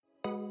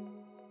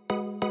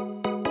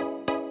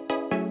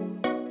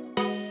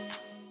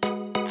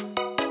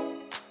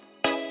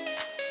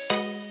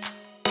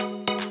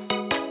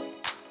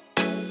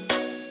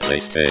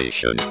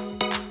PlayStation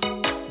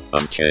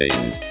Unchained.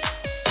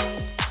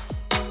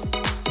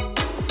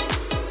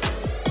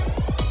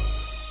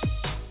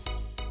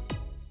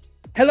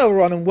 Hello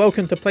everyone and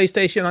welcome to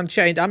PlayStation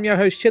Unchained. I'm your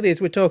host Chili as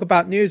we talk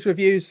about news,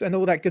 reviews and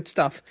all that good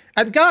stuff.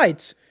 And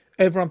guides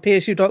over on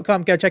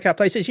psu.com. Go check out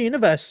PlayStation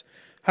Universe,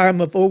 home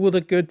of all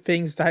the good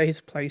things that is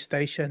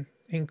PlayStation,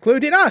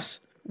 including us.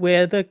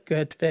 We're the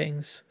good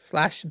things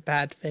 /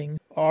 bad things.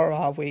 Or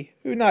are we?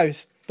 Who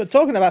knows? But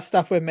talking about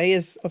stuff with me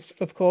is,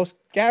 of course,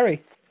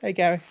 Gary. Hey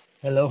Gary.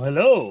 Hello,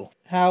 hello.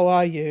 How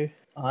are you?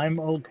 I'm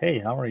okay.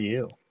 How are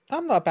you?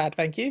 I'm not bad,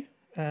 thank you.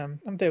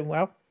 I'm doing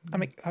well.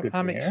 I'm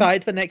hear.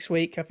 excited for next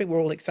week. I think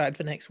we're all excited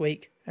for next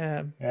week.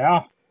 Yeah.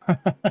 I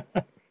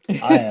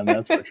am,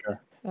 that's for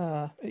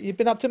sure. You've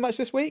been up to much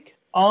this week?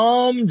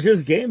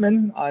 Just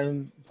gaming.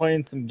 I'm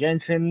playing some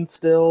Genshin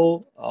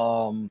still.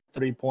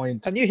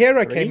 3.3. A new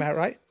hero came out,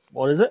 right?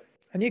 What is it?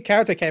 A new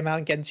character came out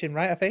in Genshin,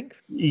 right? I think.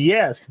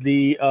 Yes,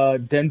 the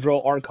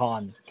Dendro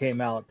Archon came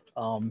out.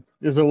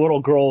 There's a little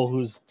girl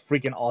who's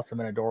freaking awesome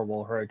and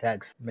adorable. Her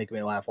attacks make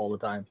me laugh all the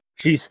time.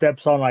 She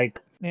steps on like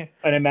an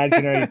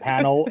imaginary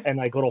panel and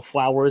like little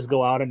flowers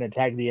go out and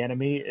attack the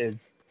enemy.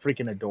 It's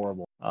freaking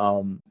adorable.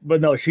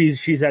 But no,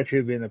 she's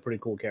actually been a pretty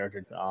cool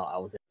character. I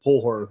was able to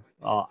pull her.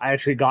 I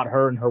actually got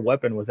her and her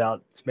weapon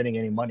without spending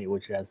any money,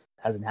 which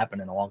hasn't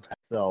happened in a long time.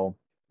 So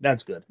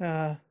that's good.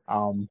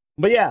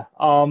 But yeah,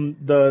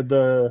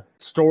 the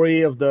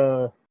story of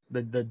the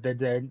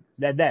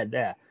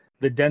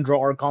Dendro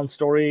Archon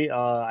story,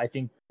 I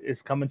think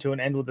is coming to an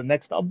end with the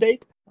next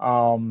update.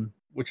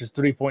 Which is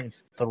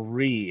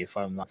 3.3, if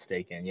I'm not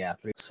mistaken. Yeah,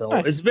 3. So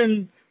nice. It's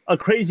been a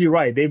crazy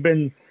ride.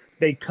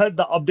 They cut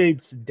the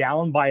updates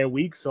down by a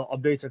week, so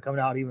updates are coming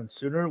out even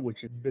sooner,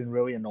 which has been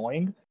really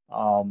annoying.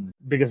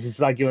 Because it's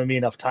not giving me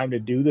enough time to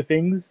do the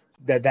things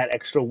that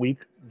extra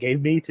week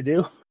gave me to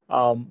do.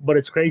 But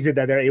it's crazy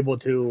that they're able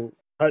to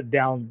cut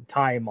down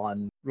time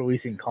on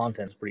releasing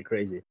content. It's pretty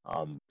crazy.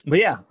 But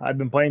yeah, I've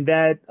been playing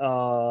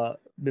that.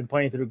 Been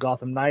playing through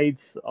Gotham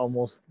Knights.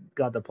 Almost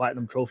got the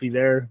platinum trophy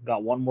there.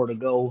 Got one more to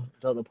go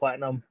to the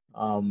platinum.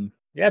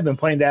 Yeah, I've been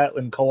playing that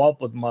in co-op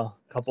with a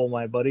couple of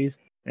my buddies,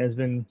 and it's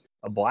been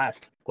a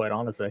blast, quite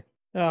honestly.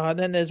 Oh, and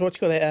then there's what you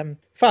call it,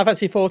 Final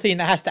Fantasy 14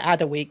 that has to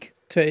add a week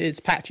to its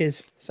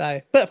patches.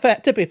 So,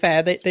 but to be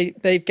fair,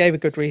 they gave a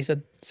good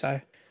reason. So,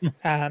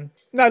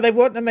 no, they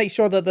want to make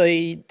sure that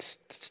the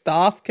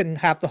staff can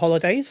have the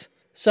holidays.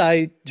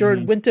 So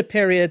during winter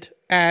period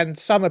and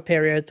summer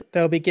period,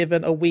 they'll be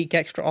given a week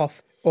extra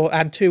off,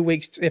 and 2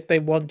 weeks if they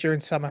want during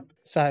summer.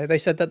 So they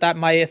said that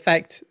may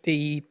affect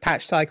the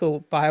patch cycle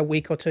by a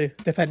week or two,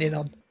 depending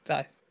on.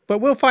 So, but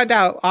we'll find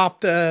out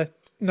after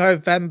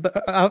November,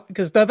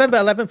 because November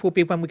 11th will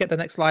be when we get the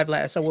next live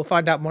letter. So we'll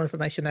find out more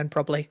information then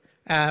probably.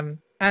 And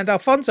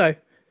Alfonso,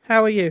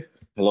 how are you?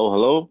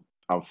 Hello.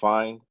 I'm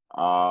fine.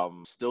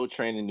 Still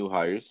training new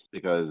hires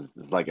because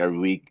it's like every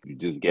week you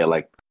just get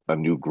like a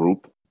new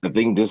group. I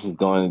think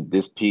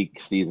this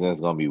peak season is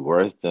going to be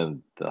worse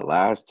than the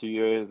last 2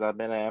 years I've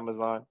been at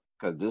Amazon.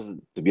 Because this is,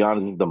 to be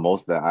honest, the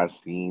most that I've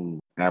seen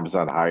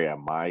Amazon hire at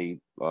my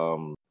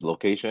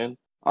location.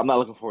 I'm not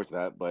looking forward to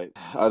that, but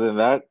other than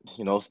that,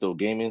 still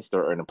gaming,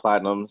 still earning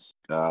platinums.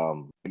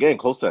 Getting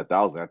close to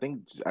 1,000. I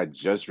think I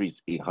just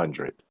reached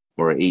 800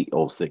 or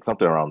 806,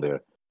 something around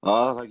there.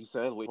 Like you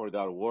said, wait for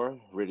God of War,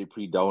 ready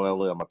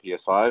pre-download on my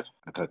PS5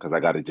 because I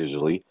got it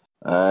digitally,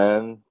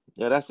 and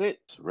yeah, that's it.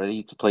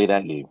 Ready to play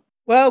that game.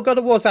 Well, God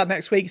of War's out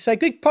next week, so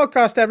good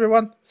podcast,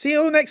 everyone. See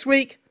you all next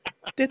week.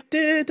 But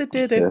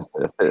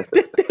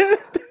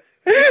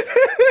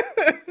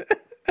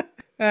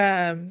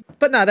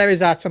no, there is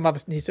some other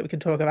news that we can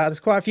talk about. There's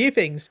quite a few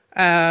things.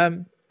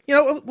 What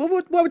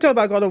we're talking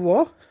about God of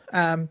War,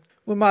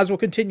 we might as well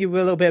continue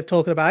with a little bit of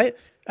talking about it.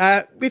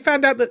 We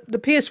found out that the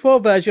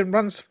PS4 version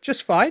runs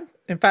just fine.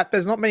 In fact,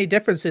 there's not many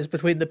differences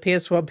between the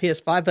PS4 and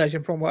PS5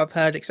 version from what I've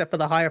heard, except for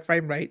the higher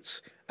frame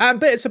rates.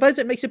 But I suppose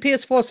it makes the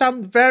PS4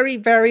 sound very,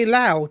 very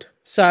loud.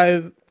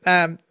 So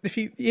if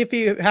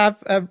you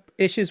have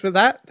issues with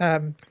that,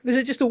 this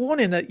is just a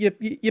warning that your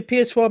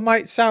PS4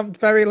 might sound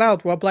very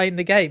loud while playing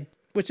the game,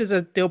 which is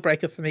a deal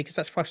breaker for me because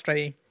that's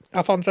frustrating.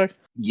 Alfonso?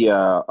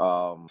 Yeah,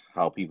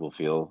 how people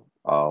feel.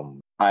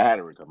 I had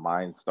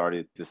mine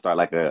started to start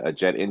like a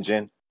jet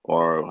engine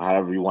or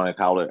however you want to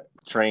call it,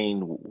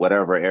 train,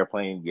 whatever,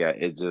 airplane. Yeah,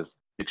 it's just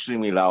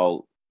extremely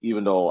loud.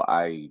 Even though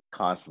I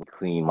constantly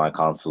clean my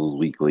consoles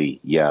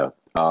weekly,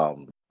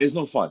 it's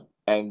no fun.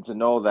 And to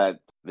know that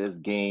this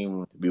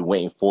game, be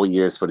waiting 4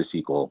 years for the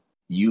sequel,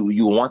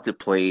 you want to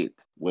play it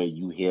where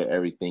you hear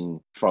everything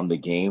from the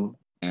game,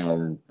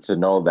 and to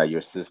know that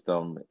your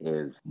system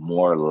is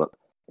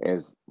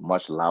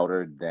much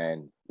louder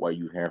than what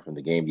you hear from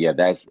the game.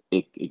 Yeah,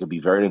 it could be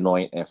very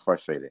annoying and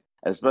frustrating,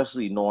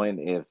 especially knowing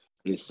if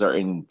it's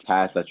certain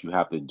tasks that you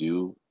have to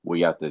do where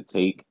you have to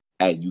take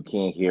and you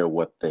can't hear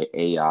what the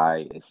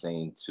AI is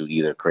saying to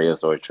either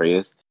Kratos or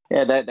Atreus.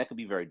 Yeah, that could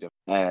be very different.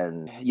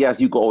 And yes,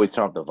 you can always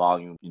turn up the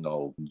volume,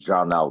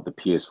 drown out the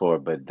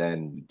PS4, but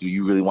then do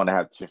you really want to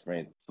have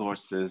different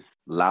sources,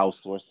 loud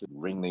sources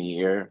ring in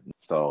your ear?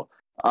 So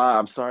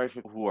I'm sorry for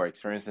people who are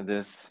experiencing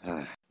this.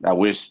 I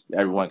wish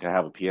everyone could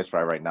have a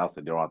PS5 right now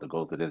so they don't have to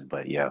go through this.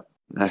 But yeah,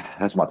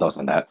 that's my thoughts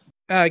on that.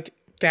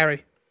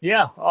 Gary.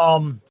 Yeah,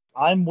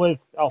 I'm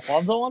with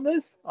Alfonso on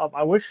this.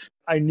 I wish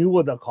I knew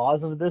what the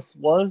cause of this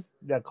was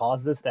that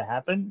caused this to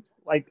happen.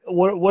 Like,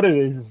 what it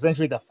is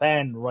essentially the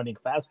fan running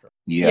faster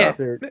Yeah.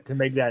 to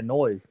make that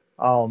noise.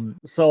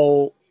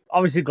 So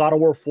obviously God of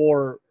War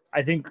 4,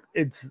 I think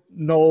it's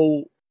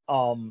no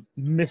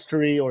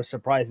mystery or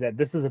surprise that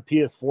this is a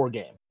PS4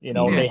 game. You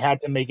know, they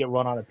had to make it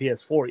run on a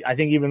PS4. I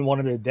think even one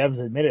of the devs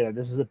admitted that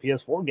this is a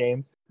PS4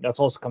 game that's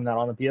also coming out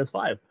on the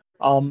PS5.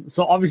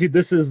 So obviously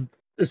this is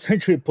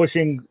essentially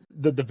pushing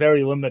the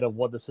very limit of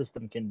what the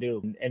system can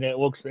do, and it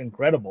looks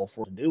incredible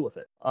for to do with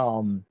it.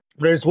 I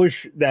just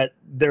wish that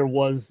there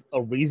was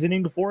a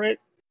reasoning for it.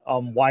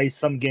 Why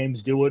some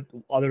games do it,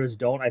 others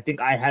don't. I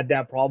think I had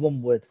that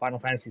problem with Final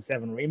Fantasy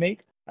VII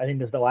Remake. I think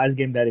that's the last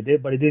game that it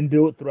did, but it didn't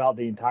do it throughout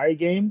the entire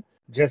game.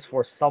 Just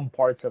for some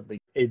parts of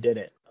it did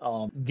it.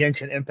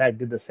 Genshin Impact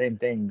did the same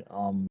thing,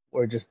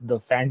 where just the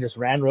fan just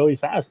ran really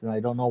fast, and I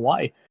don't know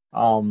why.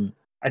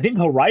 I think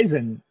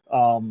Horizon,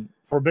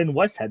 Forbidden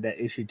West had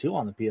that issue too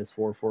on the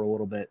PS4 for a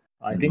little bit.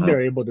 I think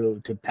they're able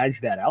to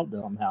patch that out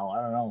though somehow.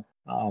 I don't know.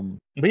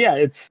 But yeah,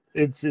 it's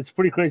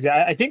pretty crazy.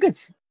 I think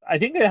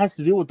it has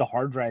to do with the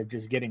hard drive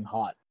just getting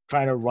hot,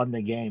 trying to run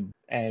the game,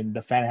 and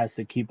the fan has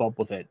to keep up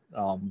with it.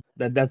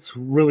 That's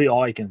really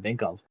all I can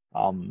think of.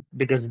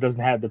 Because the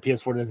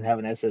PS4 doesn't have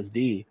an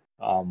SSD.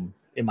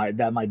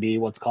 That might be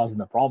what's causing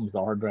the problems. The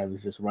hard drive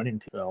is just running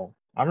too. So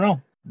I don't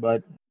know,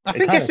 but I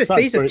think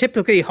SSDs are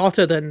typically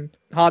hotter than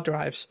hard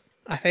drives.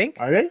 I think.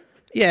 Are they?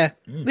 Yeah.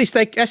 At least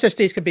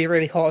SSDs can be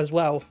really hot as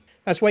well.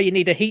 That's where you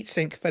need a heat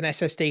sink for an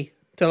SSD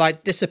to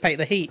like dissipate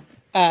the heat.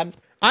 I'm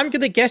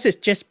gonna guess it's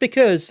just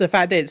because the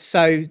fact it's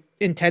so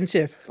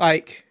intensive.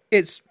 Like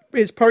it's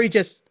probably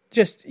just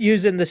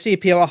using the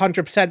CPU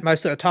 100%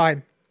 most of the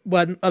time.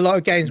 When a lot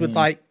of games would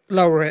like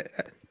lower it.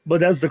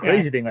 But that's the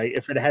crazy thing. Like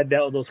if it had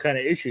those kind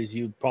of issues,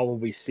 you'd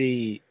probably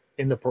see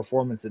in the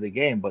performance of the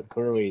game. But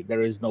clearly,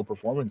 there is no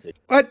performance issue.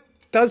 It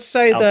does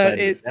say that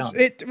it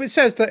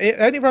says that it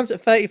only runs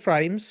at 30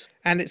 frames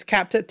and it's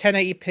capped at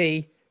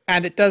 1080p.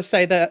 And it does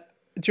say that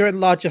during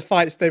larger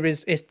fights there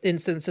is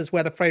instances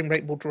where the frame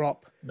rate will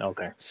drop.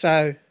 Okay.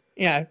 So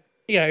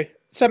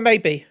so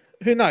maybe,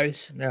 who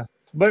knows? Yeah,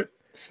 but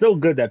still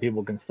good that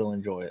people can still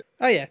enjoy it.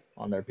 Oh yeah,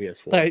 on their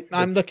PS4. But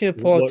I'm looking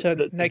forward to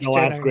next gen. The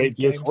last great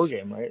PS4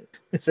 game, right?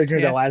 It's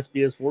the last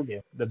PS4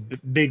 game, the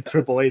big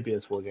AAA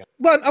PS4 game.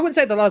 Well, I wouldn't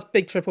say the last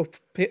big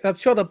I'm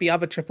sure there'll be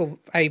other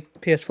AAA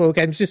PS4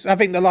 games. Just I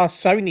think the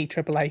last Sony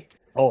AAA.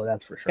 Oh,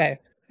 that's for sure. Okay.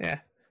 Yeah.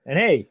 And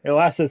hey, it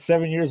lasted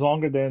 7 years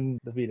longer than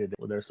the Vita did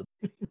with their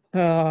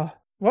support.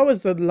 What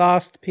was the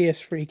last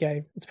PS3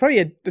 game? It's probably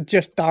a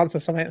Just Dance or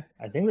something.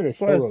 I think they're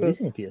still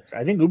releasing PS3.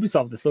 I think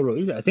Ubisoft is still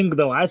releasing. I think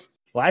the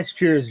last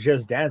year's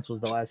Just Dance was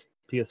the last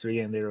PS3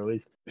 game they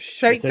released.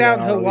 Shakedown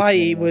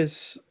Hawaii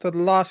was the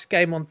last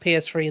game on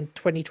PS3 in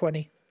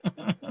 2020.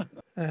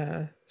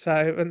 Let's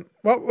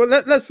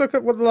look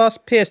at what the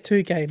last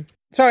PS2 game.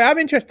 Sorry, I'm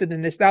interested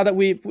in this now that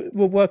we're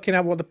working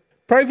out what the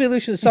Pro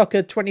Evolution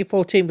Soccer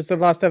 2014 was the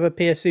last ever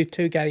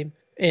PS2 game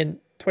in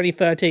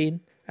 2013.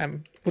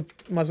 Might as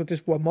well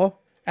just one more.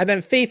 And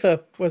then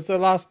FIFA was the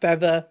last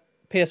ever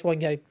PS1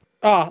 game.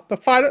 The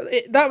final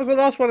that was the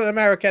last one in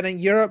America, and in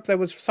Europe there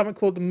was something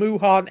called the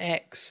Muhan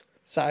X.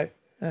 So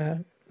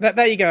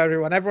there you go,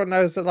 everyone. Everyone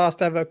knows the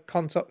last ever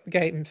console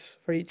games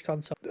for each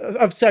console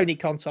of Sony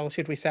console,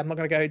 should we say? I'm not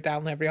going to go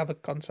down every other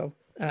console.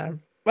 Well,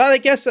 I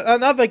guess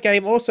another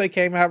game also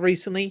came out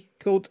recently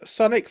called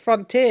Sonic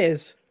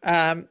Frontiers.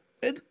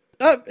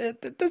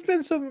 There's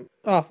been some.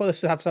 I thought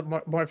this would have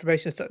some more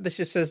information. So this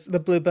just says the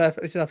Blue Bird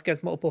is enough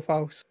against multiple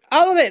foes.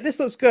 I'll admit, this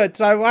looks good.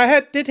 So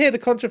I did hear the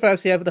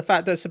controversy over the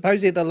fact that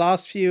supposedly the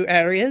last few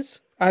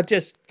areas are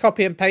just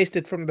copy and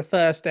pasted from the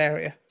first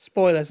area.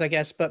 Spoilers, I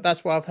guess, but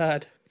that's what I've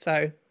heard.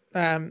 So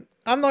I'm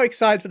not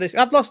excited for this.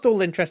 I've lost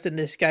all interest in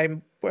this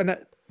game.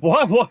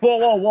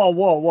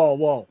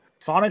 Whoa!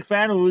 Sonic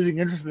fan losing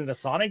interest in a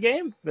Sonic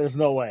game? There's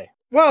no way.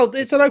 Well,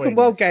 it's an open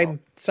world game,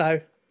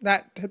 so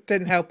that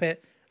didn't help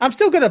it. I'm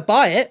still going to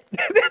buy it.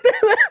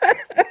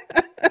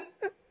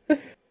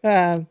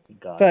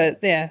 But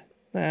yeah,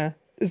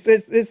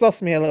 it's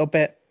lost me a little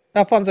bit.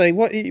 Alfonso,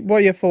 what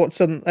are your thoughts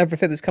on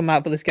everything that's come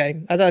out for this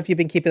game? I don't know if you've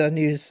been keeping eye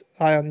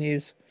on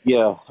news.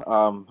 Yeah,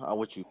 I'm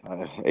with you.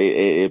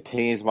 It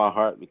pains my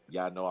heart.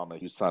 Y'all know I'm a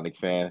huge Sonic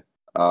fan.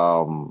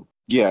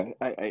 Yeah,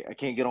 I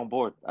can't get on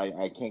board.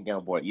 I can't get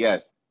on board.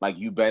 Yes, like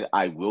you bet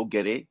I will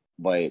get it,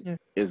 but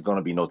it's going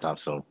to be no time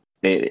soon.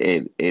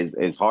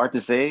 It's hard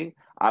to say.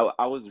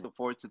 I was looking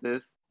forward to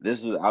this. I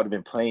would have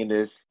been playing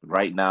this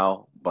right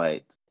now,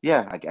 but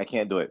yeah, I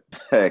can't do it.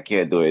 I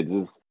can't do it.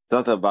 Just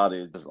something about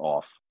it is just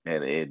off,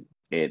 and it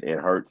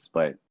hurts.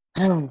 But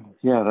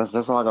yeah,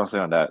 that's all I gotta say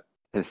on that.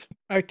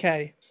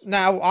 Okay,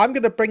 now I'm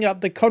gonna bring up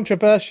the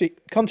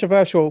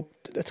controversial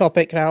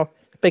topic now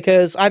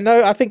because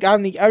I think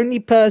I'm the only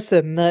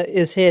person that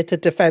is here to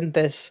defend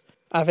this.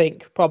 I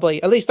think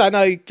probably at least I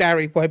know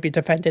Gary won't be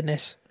defending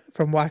this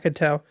from what I can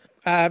tell.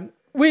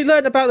 we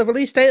learned about the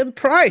release date and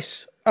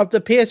price of the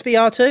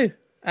PSVR 2.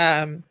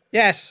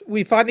 Yes,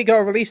 we finally got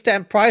a release date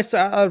and price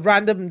at a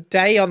random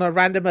day on a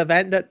random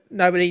event that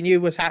nobody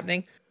knew was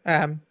happening.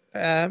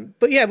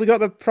 But yeah, we got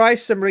the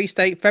price and release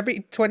date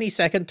February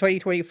 22nd,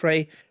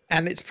 2023,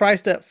 and it's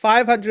priced at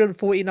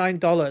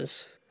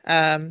 $549.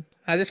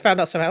 I just found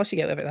out something else you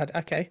get with it.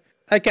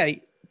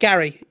 Okay,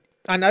 Gary,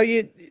 I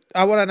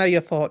want to know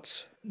your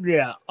thoughts.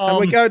 Yeah. And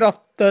we're going off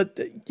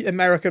the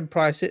American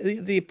price,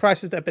 the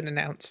prices that have been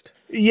announced.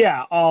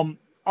 Yeah.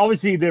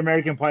 Obviously, the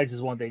American price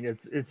is one thing.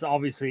 It's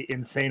obviously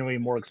insanely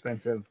more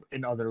expensive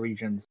in other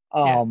regions.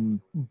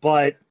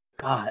 But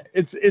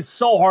it's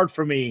so hard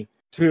for me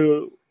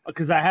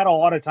because I had a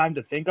lot of time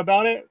to think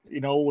about it.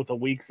 With a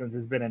week since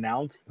it's been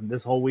announced,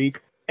 this whole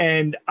week.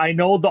 And I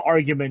know the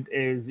argument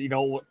is,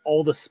 with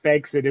all the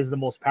specs, it is the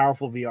most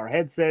powerful VR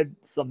headset.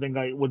 Something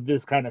like with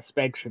this kind of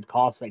spec should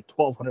cost like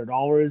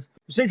 $1,200.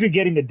 Essentially,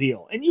 getting a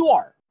deal, and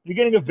you're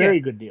getting a very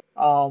good deal.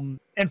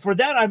 And for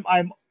that,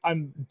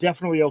 I'm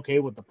definitely okay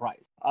with the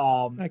price.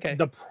 Okay.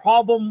 The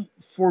problem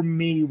for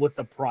me with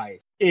the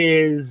price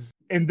is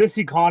in this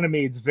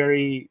economy, it's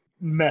very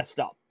messed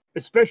up,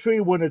 especially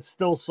when it's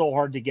still so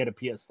hard to get a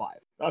PS5,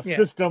 a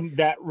system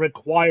that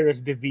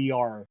requires the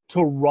VR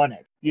to run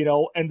it.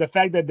 And the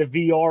fact that the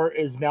VR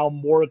is now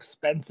more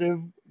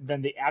expensive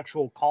than the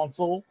actual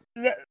console,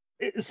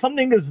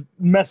 something is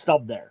messed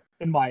up there,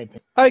 in my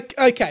opinion.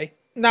 Okay,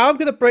 now I'm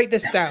going to break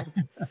this down.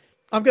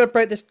 I'm going to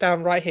break this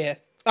down right here.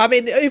 I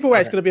mean, either way,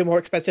 it's going to be more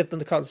expensive than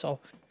the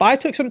console. But I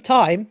took some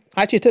time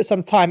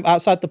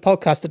outside the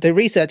podcast to do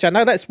research. I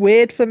know that's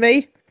weird for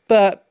me,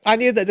 but I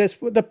knew that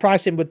the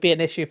pricing would be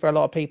an issue for a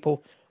lot of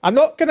people. I'm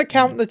not going to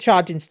count the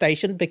charging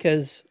station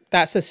because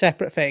that's a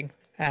separate thing.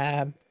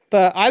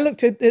 But I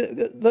looked at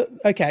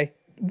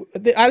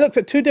I looked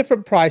at two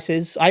different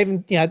prices. I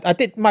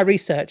did my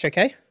research.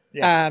 Okay.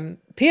 Yeah.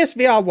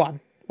 PSVR 1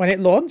 when it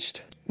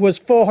launched was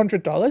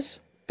 $400,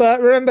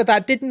 but remember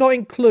that did not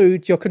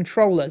include your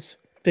controllers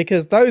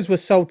because those were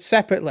sold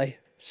separately.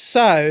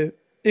 So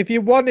if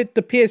you wanted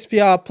the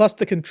PSVR plus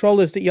the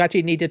controllers that you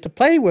actually needed to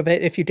play with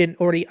it, if you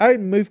didn't already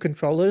own Move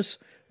controllers,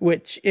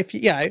 which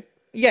I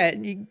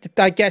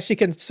guess you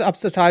can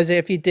subsidize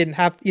it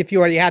if you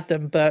already had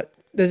them, but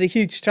there's a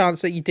huge chance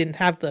that you didn't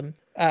have them.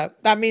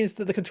 That means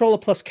that the controller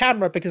plus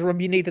camera, because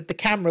remember you needed the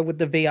camera with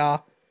the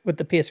VR, with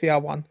the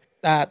PSVR 1,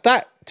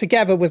 that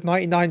together was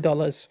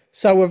 $99.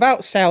 So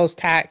without sales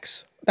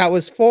tax, that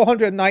was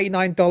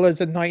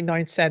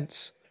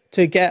 $499.99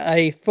 to get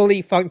a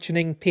fully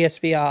functioning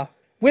PSVR.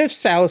 With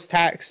sales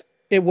tax,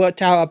 it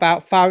worked out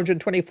about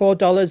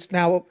 $524.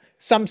 Now,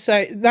 some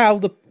say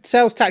the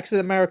sales tax in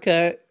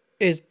America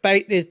is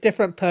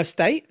different per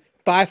state,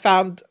 but I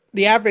found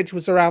the average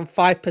was around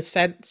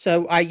 5%,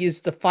 so I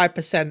used the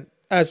 5%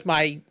 as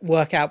my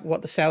workout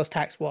what the sales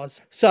tax was.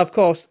 So, of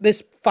course,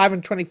 this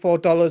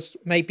 $524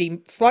 may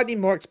be slightly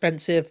more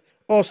expensive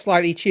or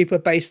slightly cheaper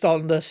based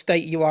on the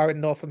state you are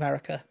in North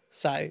America.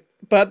 So,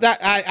 but that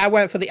I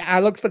looked for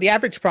the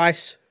average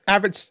price,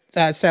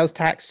 sales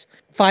tax.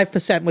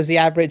 5% was the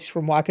average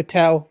from what I could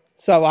tell,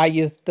 so I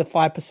used the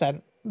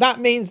 5%. That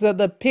means that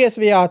the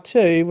PSVR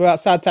 2 without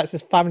sales tax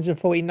is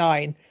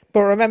 $549.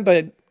 But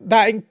remember,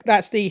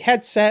 that's the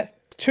headset,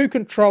 2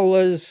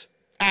 controllers,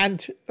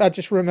 and I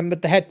just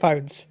remembered the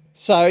headphones.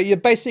 So you're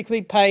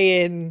basically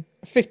paying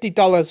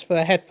 $50 for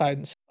the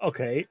headphones.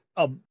 Okay.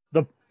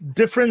 The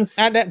difference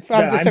and then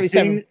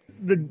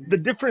the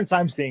difference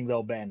I'm seeing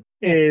though, Ben,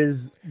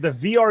 is the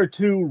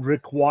VR2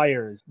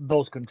 requires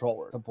those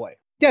controllers to play.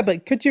 Yeah,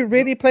 but could you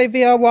really play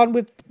VR1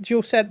 with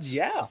DualSense?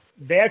 Yeah.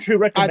 They actually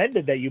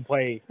recommended that you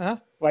play. Huh?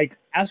 Like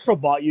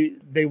Astrobot,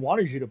 they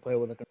wanted you to play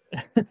with a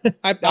controller.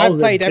 I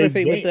played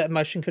everything with the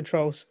motion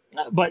controls.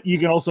 But you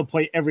can also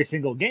play every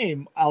single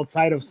game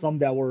outside of some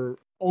that were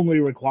only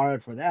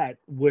required for that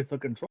with a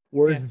controller.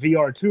 Whereas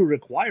VR2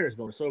 requires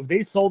those. So if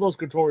they sold those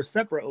controllers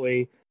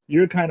separately,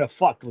 you're kind of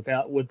fucked with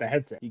the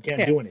headset. You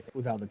can't do anything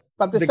without the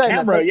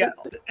camera.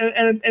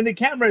 And the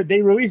camera,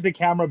 they released the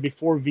camera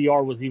before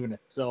VR was even.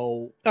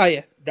 So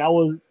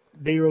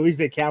they released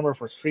the camera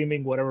for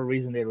streaming, whatever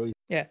reason they released.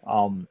 Yeah.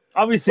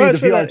 Obviously, the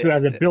VR2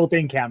 has a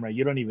built-in camera.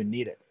 You don't even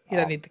need it. You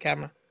don't need the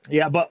camera.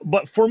 Yeah,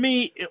 but for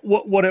me,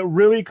 what it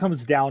really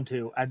comes down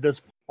to at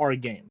this are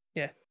games.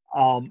 Yeah.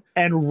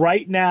 And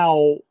right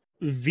now,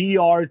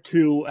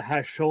 VR2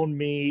 has shown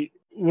me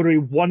literally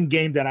one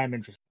game that I'm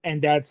interested in,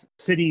 and that's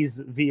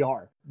Cities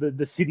VR,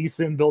 the city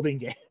sim building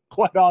game.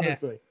 Quite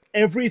honestly,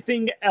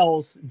 everything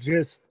else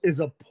just is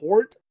a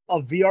port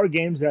of VR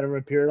games that have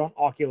appeared on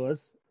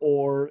Oculus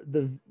or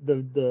the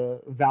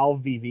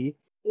Valve VV,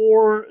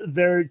 or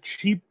they're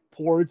cheap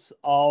ports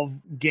of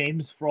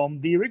games from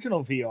the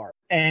original VR.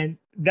 And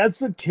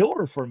that's a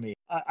killer for me.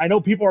 I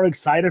know people are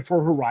excited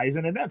for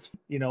Horizon, and that's,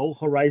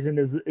 Horizon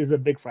is a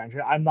big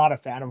franchise. I'm not a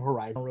fan of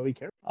Horizon. I don't really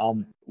care.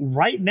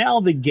 Right now,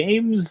 the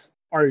games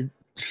are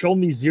show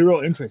me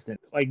zero interest in.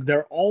 Like,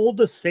 they're all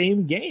the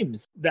same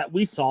games that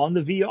we saw in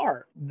the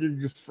VR.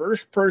 The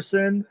first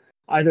person,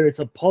 either it's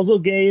a puzzle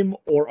game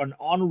or an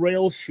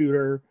on-rail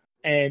shooter,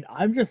 and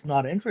I'm just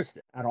not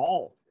interested at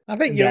all. I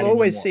think in you'll that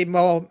always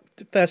anymore. see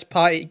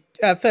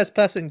more first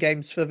person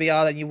games for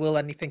VR than you will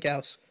anything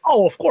else.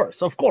 Oh, of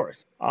course, of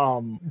course.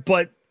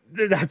 But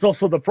that's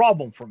also the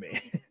problem for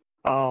me.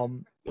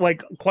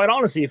 Like quite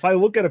honestly, if I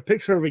look at a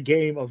picture of a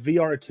game of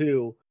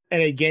VR2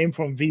 and a game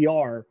from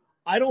VR,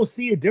 I don't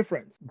see a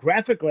difference.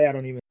 Graphically, I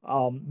don't even.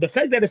 The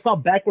fact that it's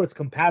not backwards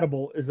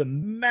compatible is a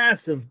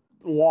massive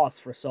loss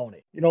for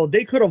Sony. You know,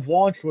 they could have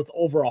launched with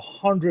over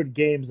 100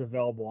 games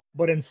available,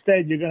 but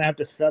instead you're gonna have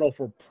to settle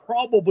for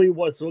probably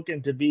what's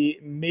looking to be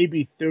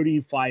maybe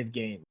 35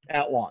 games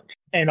at launch.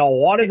 And a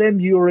lot of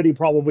them you already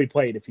probably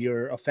played if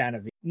you're a fan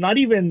of it. Not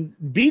even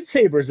Beat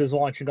Sabers is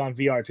launching on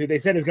VR2. They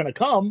said it's gonna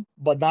come,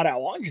 but not at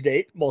launch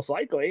date, most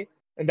likely.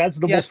 And that's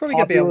the Yeah, it's most probably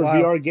gonna be a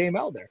popular while. VR game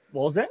out there.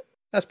 What was that?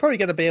 That's probably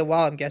going to be a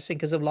while, I'm guessing,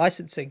 because of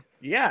licensing.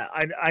 Yeah,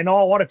 I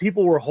know a lot of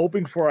people were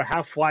hoping for a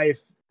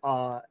Half-Life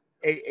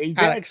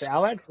Ajax,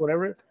 Alex,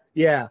 whatever.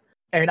 Yeah,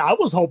 and I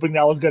was hoping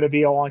that was going to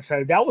be a launch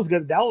title. That was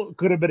good. That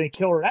could have been a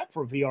killer app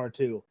for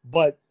VR2,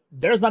 but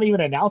there's not even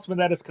an announcement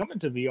that it's coming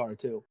to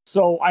VR2.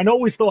 So I know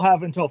we still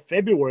have until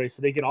February,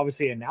 so they can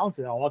obviously announce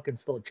it. A lot can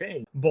still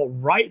change. But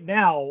right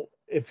now,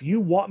 if you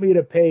want me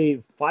to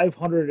pay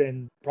 $500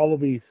 and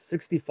probably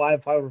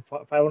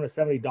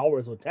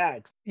 $570 with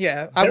tax,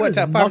 yeah, I worked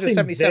out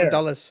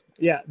 $577.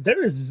 Yeah,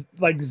 there is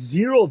like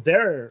zero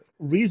there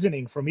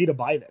reasoning for me to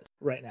buy this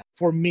right now.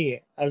 For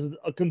me, as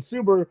a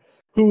consumer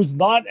who's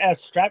not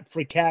as strapped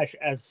for cash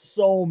as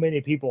so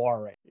many people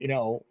are, right? You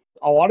know,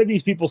 a lot of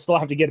these people still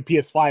have to get a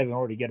PS5 in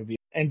order to get a VR.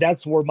 And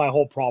that's where my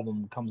whole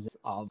problem comes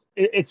in.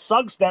 It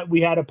sucks that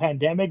we had a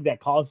pandemic that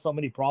caused so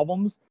many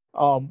problems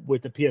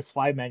with the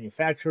PS5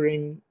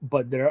 manufacturing,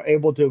 but they're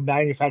able to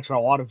manufacture a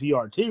lot of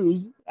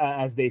VR2s,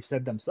 as they've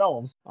said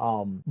themselves.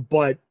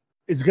 But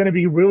it's going to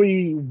be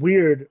really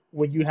weird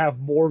when you have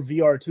more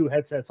VR2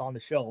 headsets on the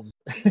shelves,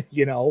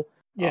 you know?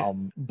 Yeah.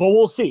 But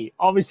we'll see.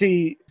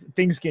 Obviously,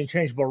 things can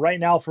change. But right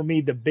now, for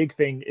me, the big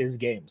thing is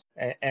games.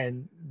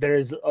 And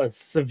there's a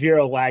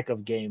severe lack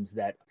of games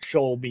that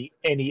show me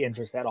any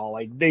interest at all.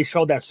 Like, they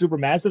showed that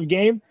Supermassive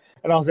game,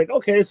 and I was like,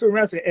 okay, it's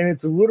Supermassive. And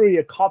it's literally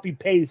a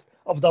copy-paste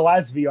of the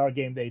last VR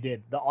game they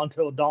did, the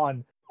Until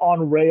Dawn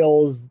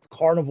on-rails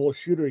carnival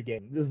shooter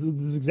game. This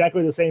is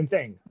exactly the same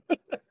thing.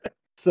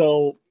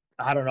 So,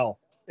 I don't know.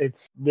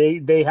 It's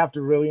they have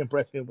to really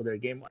impress me with their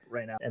game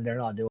right now, and they're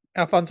not doing it.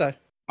 Alfonso.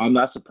 I'm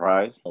not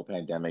surprised. No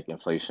pandemic,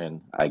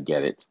 inflation, I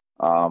get it.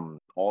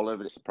 All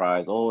of it is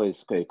surprise. Oh,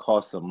 it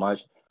costs so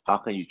much. How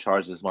can you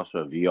charge this much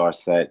for a VR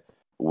set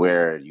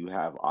where you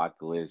have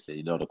Oculus?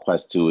 You know, the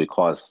Quest 2, it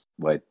costs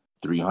what,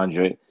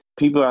 300?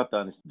 People have to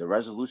understand the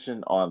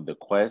resolution on the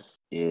Quest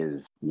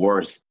is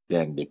worse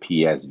than the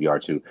PS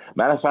VR 2.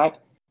 Matter of fact,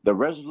 the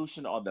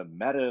resolution on the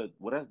Meta,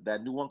 what is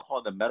that new one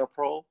called the Meta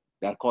Pro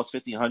that costs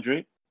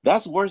 1,500?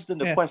 That's worse than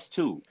the Yeah. Quest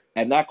 2,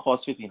 and that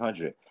costs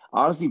 1,500.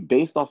 Honestly,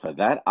 based off of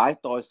that, I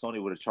thought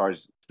Sony would have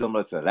charged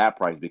similar to that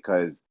price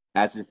because,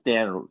 as it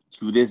stands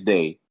to this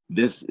day,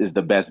 this is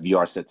the best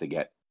VR set to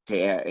get.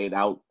 Okay, it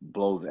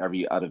outblows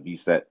every other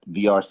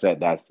VR set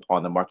that's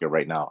on the market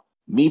right now.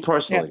 Me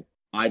personally,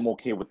 I'm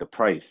okay with the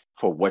price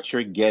for what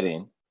you're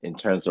getting in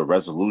terms of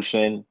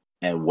resolution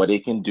and what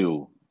it can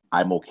do.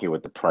 I'm okay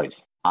with the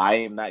price. I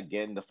am not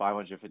getting the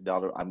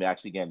 $550. I'm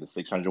actually getting the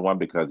 600 one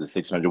because the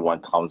 600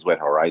 one comes with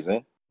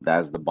Horizon.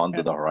 That's the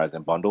bundle, the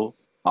Horizon bundle.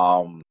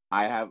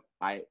 I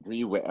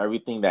agree with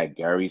everything that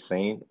Gary's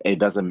saying. It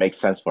doesn't make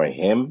sense for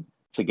him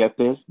to get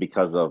this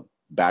because of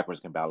backwards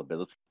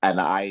compatibility. And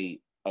I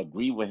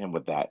agree with him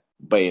with that.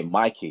 But in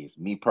my case,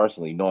 me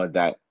personally, knowing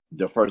that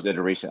the first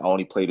iteration, I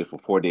only played it for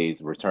 4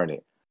 days, return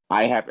it.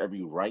 I have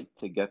every right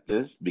to get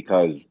this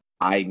because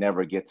I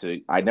never got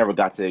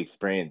to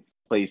experience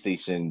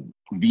PlayStation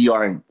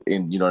VR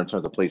in terms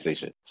of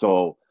PlayStation.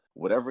 So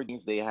whatever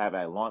games they have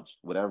at launch,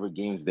 whatever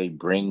games they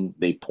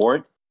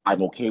port,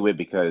 I'm okay with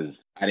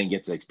because I didn't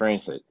get to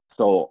experience it.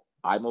 So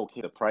I'm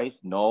okay with the price.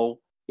 No,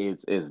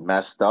 it's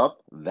messed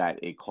up that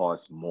it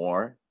costs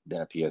more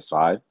than a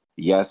PS5.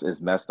 Yes, it's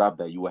messed up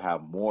that you will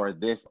have more of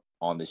this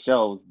on the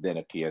shelves than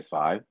a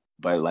PS5.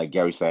 But like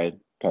Gary said,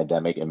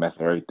 pandemic, it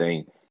messed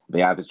everything.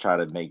 They have to try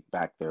to make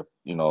back their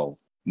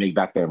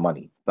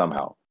money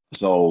somehow.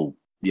 So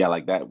yeah,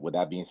 like that. With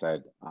that being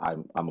said,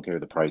 I'm okay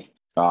with the price.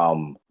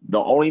 The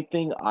only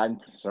thing I'm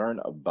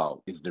concerned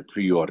about is the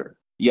pre-order.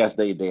 Yes,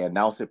 they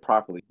announced it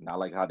properly, not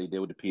like how they did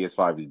with the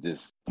PS5. They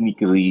just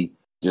sneakily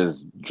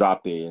just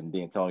dropped it and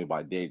didn't tell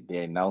anybody. They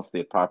announced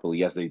it properly.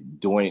 Yes, they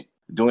doing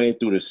it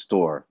through the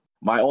store.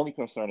 My only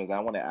concern is I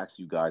want to ask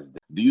you guys: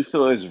 do you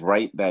feel it's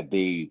right that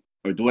they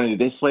are doing it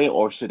this way,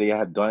 or should they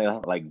have done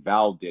it like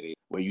Valve did it,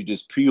 where you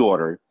just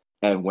pre-order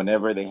and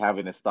whenever they have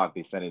it in stock,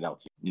 they send it out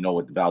to you? You know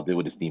what Valve did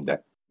with the Steam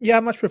Deck? Yeah, I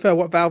much prefer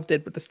what Valve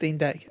did with the Steam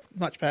Deck.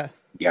 Much better.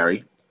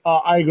 Gary?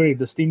 I agree.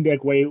 The Steam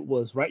Deck way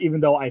was right,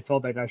 even though I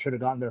felt like I should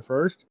have gotten there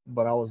first,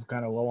 but I was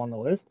kind of low on the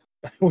list,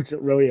 which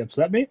really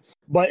upset me.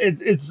 But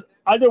it's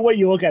either way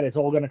you look at it, it's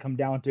all going to come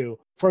down to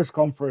first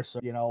come, first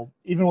serve. You know,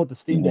 even with the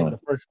Steam Deck, the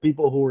first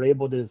people who were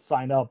able to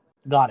sign up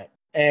got it.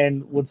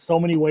 And with so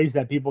many ways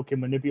that people can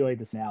manipulate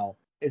this now,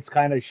 it's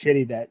kind of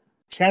shitty that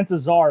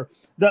chances are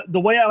the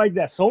way I like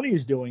that Sony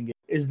is doing it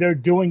is they're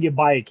doing it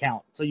by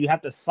account. So you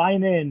have to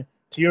sign in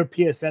to your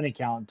PSN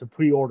account to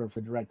pre-order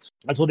for direct.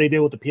 That's what they did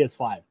with the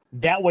PS5.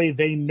 That way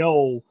they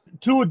know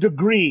to a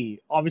degree,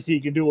 obviously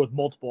you can do it with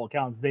multiple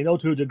accounts. They know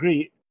to a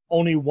degree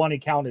only one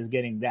account is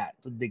getting that.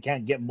 So they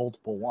can't get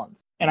multiple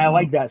ones. And I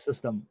like that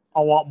system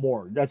a lot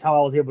more. That's how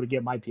I was able to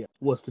get my PS,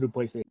 was through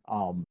PlayStation.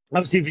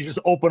 Obviously, if you just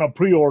open up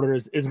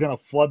pre-orders, it's going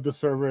to flood the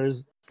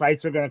servers.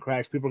 Sites are going to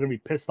crash. People are going to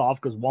be pissed off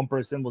because one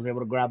person was able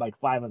to grab like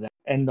 5 of them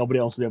and nobody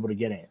else was able to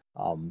get it.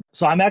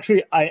 So I'm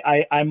actually,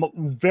 I'm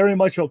very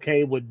much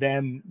okay with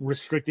them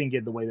restricting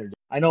it the way they're doing.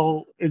 I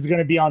know it's going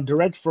to be on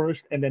Direct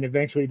first, and then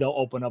eventually they'll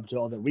open up to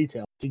other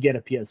retail to get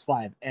a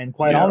PS5. And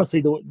quite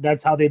honestly,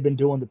 that's how they've been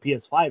doing the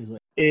PS5s.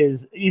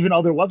 Is even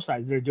other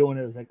websites, they're doing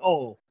it as like,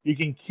 oh, you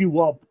can queue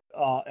up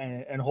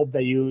and hope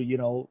that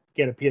you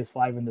get a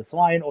PS5 in this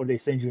line, or they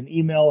send you an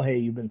email, hey,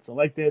 you've been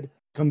selected,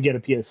 come get a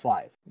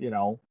PS5.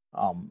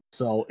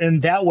 So in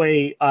that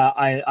way,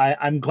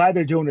 I'm glad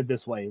they're doing it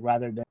this way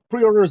rather than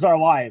pre-orders are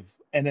live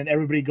and then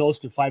everybody goes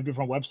to 5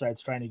 different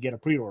websites trying to get a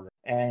pre-order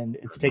and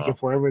it's taking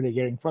forever. They're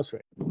getting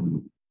frustrated.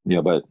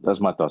 Yeah, but that's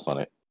my thoughts on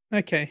it.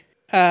 Okay.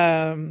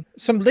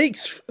 Some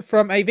leaks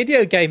from a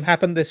video game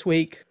happened this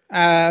week.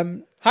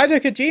 Hideo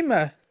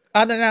Kojima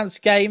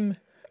unannounced game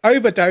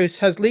Overdose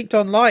has leaked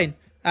online.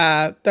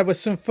 There was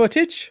some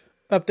footage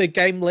of the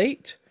game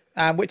leaked,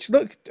 which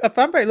looked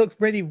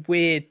really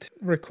weird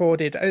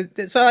recorded.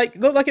 It's like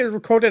looked like it was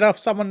recorded off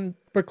someone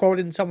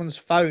recording someone's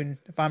phone,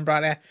 if I'm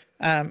right there.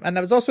 And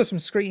there was also some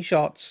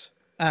screenshots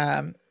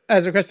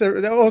as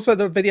requested. Also,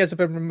 the videos have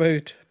been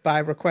removed by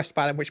request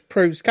by them, which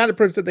proves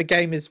that the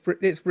game is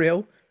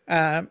real.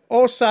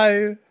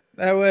 Also,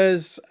 there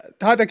was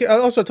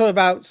also talking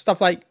about stuff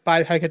like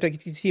by Hideo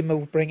Kojima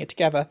will bring it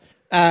together.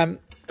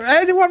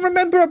 Anyone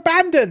remember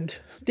Abandoned?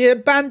 The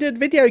abandoned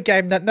video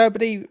game that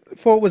nobody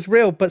thought was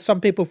real, but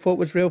some people thought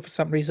was real for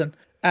some reason.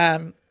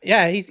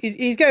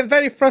 He's getting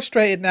very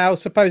frustrated now,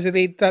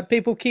 supposedly, that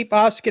people keep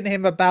asking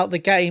him about the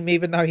game,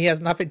 even though he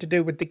has nothing to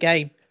do with the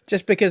game,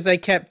 just because they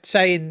kept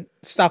saying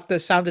stuff that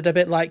sounded a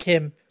bit like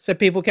him. So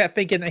people kept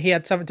thinking that he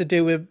had something to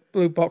do with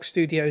Blue Box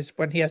Studios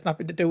when he has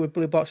nothing to do with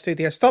Blue Box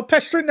Studios. Stop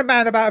pestering the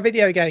man about a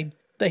video game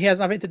that he has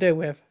nothing to do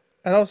with.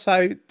 And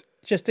also,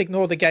 just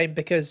ignore the game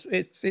because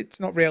it's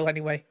not real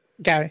anyway.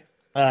 Gary?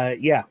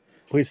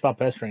 Please stop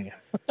pestering him.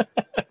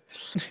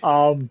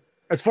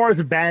 As far as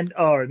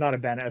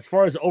as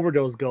far as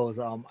Overdose goes,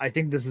 I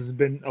think this has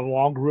been a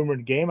long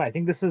rumored game. I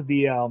think this is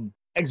the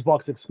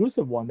Xbox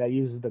exclusive one that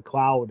uses the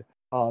cloud,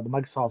 the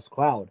Microsoft's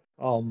cloud.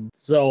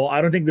 So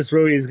I don't think this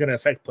really is going to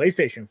affect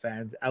PlayStation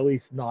fans, at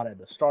least not at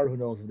the start. Who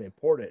knows if they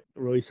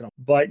release it.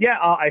 But yeah,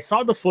 I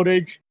saw the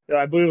footage.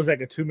 I believe it was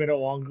like a 2-minute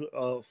long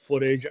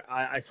footage.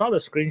 I saw the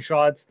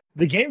screenshots.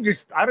 The game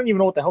I don't even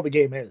know what the hell the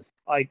game is.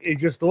 Like, it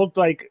just looked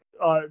like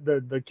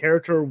the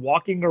character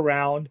walking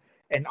around,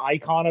 an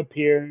icon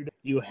appeared,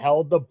 you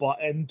held the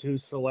button to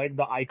select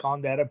the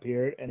icon that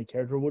appeared, and the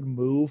character would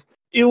move.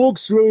 It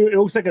looks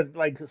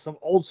like some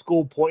old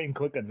school point and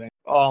click adventure,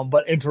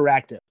 but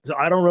interactive. So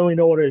I don't really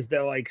know what it is.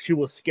 That like she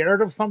was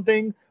scared of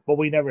something, but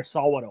we never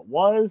saw what it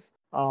was.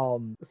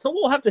 So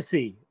we'll have to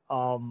see.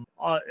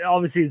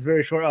 Obviously it's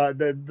very short.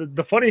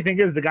 The funny thing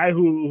is the guy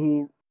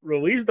who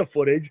released the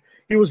footage,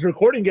 he was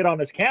recording it on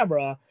his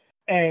camera,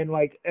 and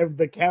like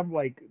the camera,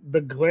 like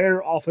the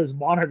glare off his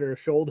monitor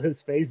showed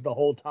his face the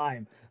whole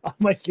time. I'm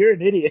like, you're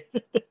an idiot.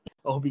 I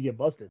hope you get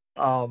busted.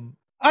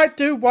 I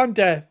do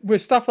wonder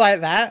with stuff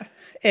like that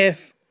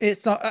if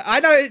it's not. I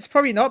know it's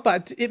probably not,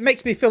 but it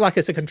makes me feel like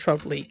it's a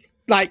controlled leak.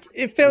 Like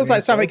it feels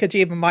like something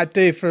Kojima might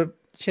do for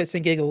shits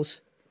and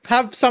giggles.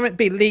 Have something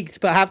be leaked,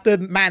 but have the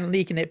man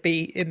leaking it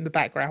be in the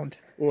background,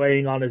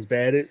 laying on his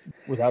bed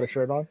without a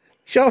shirt on.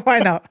 Sure, why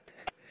not?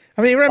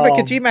 I mean, remember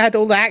Kojima had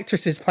all the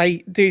actresses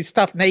do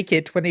stuff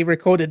naked when he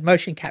recorded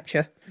motion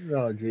capture.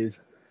 Oh, jeez.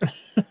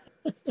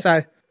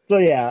 So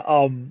yeah,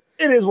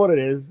 it is what it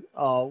is.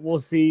 We'll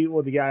see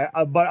what the guy.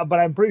 But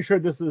I'm pretty sure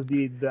this is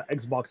the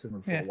Xbox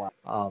for a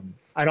while.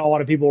 I know a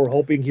lot of people were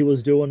hoping he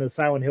was doing a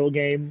Silent Hill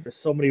game. There's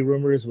so many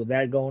rumors with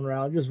that going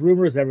around. Just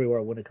rumors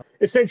everywhere when it comes.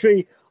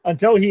 Essentially,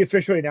 until he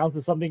officially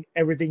announces something,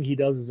 everything he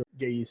does is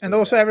get used to. And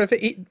also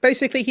everything.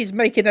 Basically, he's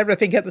making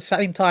everything at the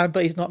same time,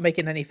 but he's not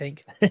making anything.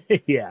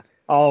 Yeah.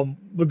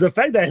 But the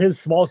fact that his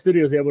small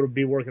studio is able to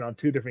be working on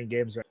 2 different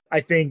games, I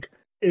think,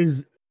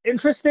 is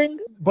interesting,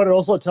 but it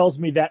also tells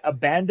me that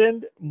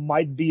Abandoned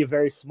might be a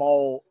very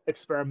small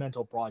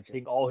experimental project. I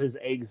think all his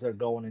eggs are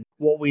going in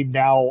what we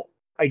now,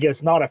 I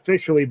guess, not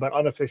officially but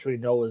unofficially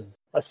know is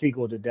a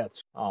sequel to Death.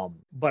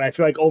 But I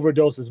feel like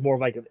Overdose is more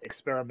of like an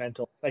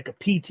experimental, like a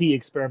PT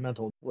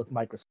experimental with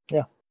Microsoft.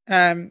 Yeah.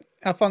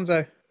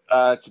 Alfonso.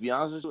 To be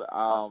honest with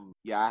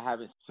you, I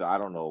haven't. So I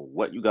don't know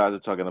what you guys are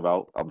talking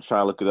about. I'm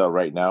trying to look it up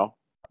right now.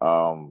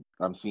 I'm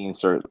seeing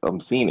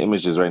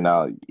images right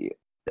now. It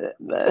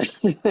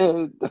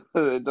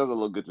doesn't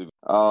look good to me.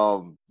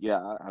 I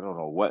don't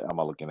know what am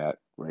I looking at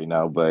right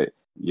now, but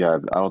yeah,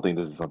 I don't think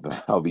this is something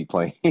I'll be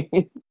playing.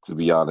 To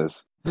be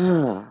honest, I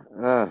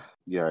don't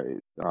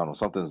know.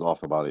 Something's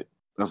off about it.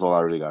 That's all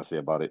I really gotta say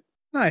about it.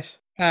 Nice.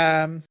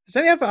 Is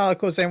there any other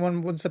articles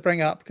anyone wants to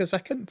bring up? Because I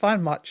couldn't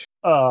find much.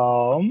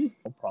 No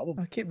problem.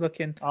 I keep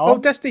looking.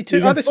 Um, Destiny 2.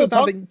 you can This still was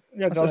talk- nothing.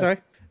 Yeah, I'm go so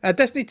ahead. sorry.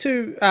 Destiny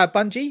 2,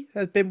 Bungie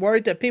has been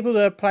worried that people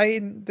are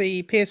playing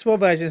the PS4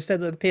 version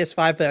instead of the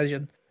PS5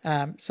 version.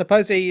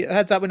 Supposedly,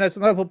 heads up when there's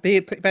another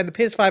playing the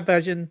PS5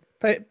 version,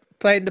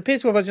 playing the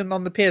PS4 version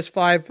on the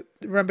PS5.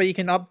 Remember, you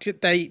can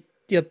update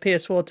your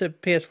PS4 to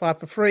PS5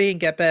 for free and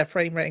get better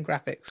frame rate and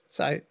graphics.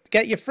 So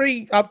get your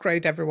free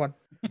upgrade, everyone.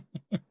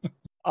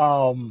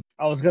 I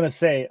was gonna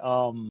say,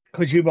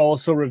 Kojima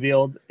also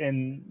revealed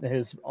on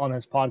his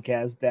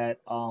podcast that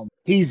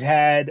he's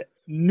had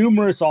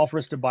numerous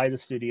offers to buy the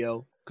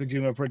studio,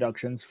 Kojima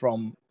Productions,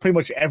 from pretty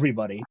much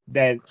everybody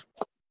that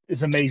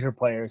is a major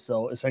player.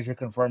 So essentially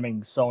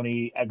confirming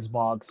Sony,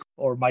 Xbox,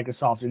 or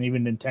Microsoft, and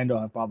even Nintendo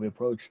have probably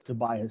approached to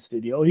buy his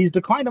studio. He's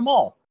declined them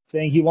all,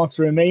 saying he wants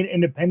to remain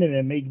independent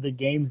and make the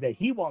games that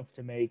he wants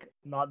to make,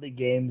 not the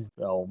games.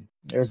 So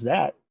there's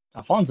that.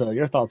 Alfonso,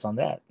 your thoughts on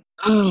that?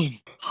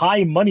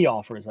 High money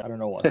offers. I don't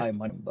know what high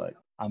money, but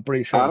I'm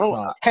pretty sure it's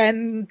not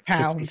 £10.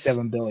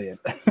 67 billion.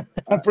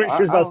 I'm pretty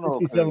sure it's not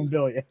 67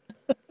 billion.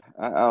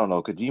 I don't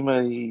know.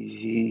 Kojima,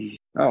 he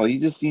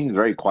just seems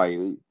very quiet.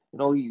 You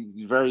know,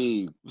 he's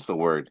very, what's the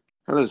word?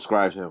 How to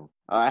describe him?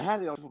 I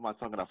had it on my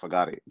tongue and I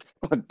forgot it.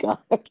 Oh my God.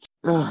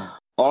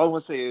 All I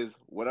want to say is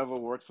whatever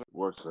works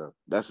for him.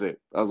 That's it.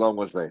 That's all I'm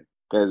going to say.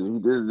 Because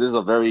this is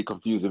a very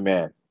confusing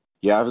man.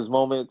 He have his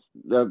moments.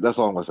 That's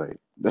all I'm going to say.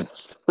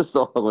 That's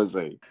all I'm going to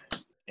say.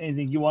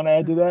 Anything you want to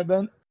add to that,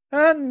 Ben?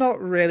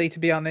 Not really, to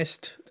be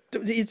honest.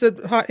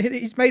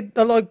 He's made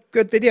a lot of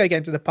good video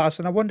games in the past,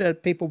 and I wonder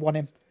if people want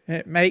him.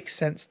 It makes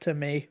sense to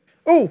me.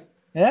 Oh,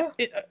 yeah.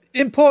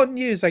 Important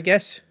news, I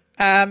guess.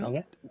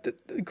 Okay.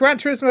 The Gran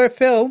Turismo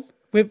film.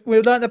 We've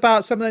learned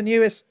about some of the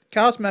newest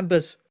cast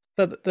members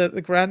for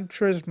the Gran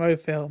Turismo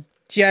film.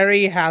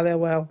 Jerry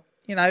Halliwell,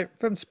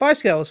 from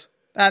Spice Girls,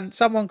 and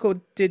someone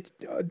called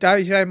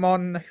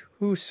Dojimon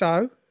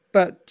Huso,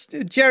 but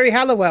Jerry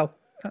Halliwell.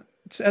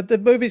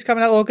 The movie's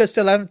coming out August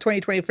 11th,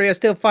 2023. I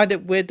still find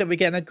it weird that we're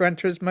getting a Gran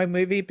Turismo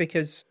movie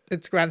because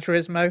it's Gran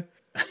Turismo.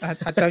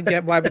 I don't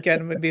get why we're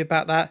getting a movie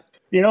about that.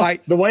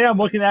 The way I'm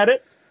looking at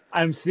it,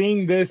 I'm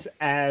seeing this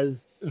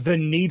as the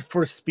Need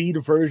for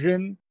Speed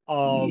version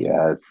of,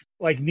 yes,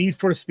 like Need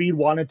for Speed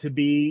wanted to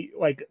be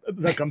like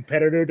the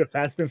competitor to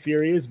Fast and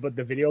Furious, but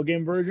the video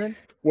game version,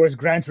 whereas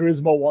Gran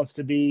Turismo wants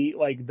to be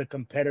like the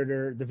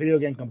video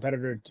game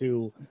competitor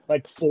to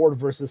like Ford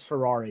versus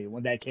Ferrari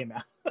when that came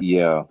out.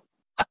 Yeah.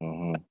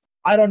 Mm-hmm.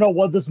 I don't know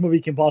what this movie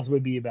can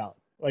possibly be about.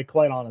 Like,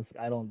 quite honestly,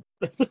 I don't.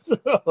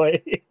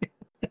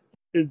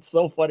 It's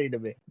so funny to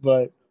me,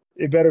 but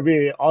it better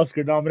be an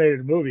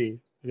Oscar-nominated movie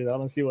because I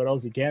don't see what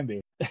else it can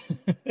be.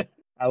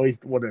 At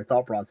least what their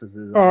thought process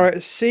is. Or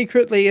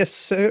secretly a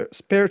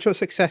spiritual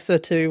successor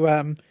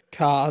to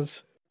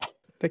Cars.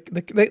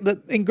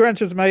 In Gran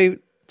Turismo,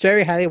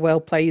 Jerry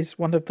Halliwell plays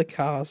one of the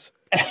cars.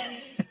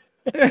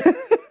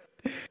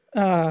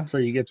 So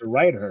you get to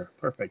ride her.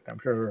 Perfect. I'm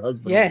sure her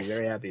husband will be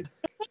very happy.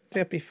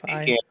 They'll be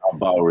fine. Speaking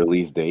about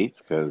release dates,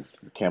 because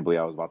I can't believe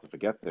I was about to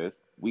forget this.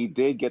 We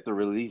did get the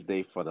release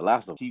date for the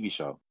Last of Us TV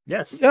show.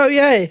 Yes. Oh,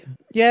 yay.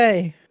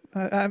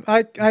 I'm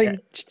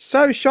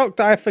so shocked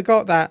that I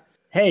forgot that.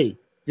 Hey,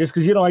 just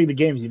because you don't like the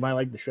games, you might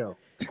like the show.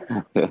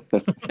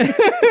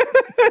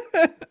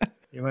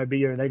 You might be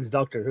your next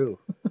Doctor Who.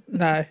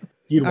 No.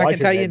 You'd watch I can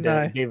tell you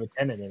no. no. David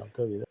Tennant, I'll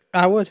tell you that.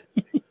 I would.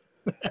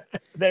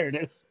 There it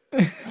is.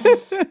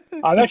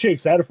 I'm actually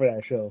excited for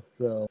that show.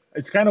 So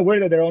it's kind of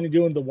weird that they're only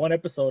doing the one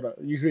episode.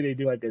 Usually they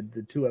do like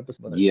the 2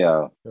 episodes.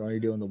 Yeah. They're only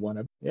doing the one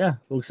episode. Yeah.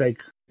 Looks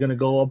like gonna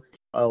go up.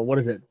 What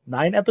is it?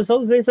 9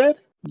 episodes, they said?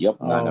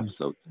 Yep, 9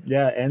 episodes.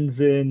 Yeah, ends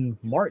in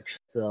March.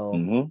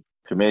 So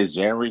premieres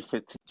January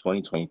 15th,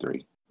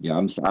 2023.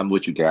 Yeah, I'm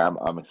with you, Gary.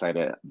 I'm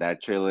excited.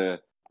 That trailer,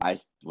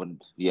 when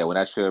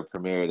that trailer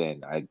premiered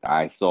and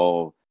I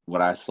saw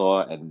what I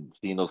saw and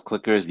seeing those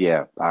clickers,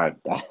 yeah,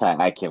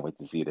 I can't wait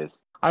to see this.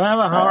 I'm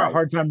having a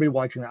hard time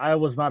rewatching it. I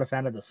was not a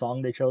fan of the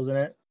song they chose in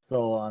it,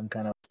 so I'm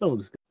kind of still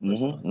looks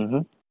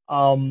good.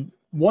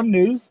 One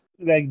news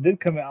that did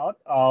come out.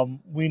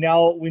 We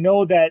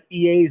know that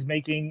EA is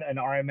making an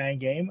Iron Man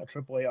game, a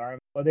AAA Iron Man,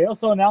 but they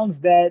also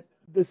announced that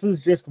this is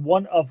just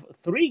one of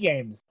 3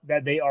 games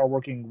that they are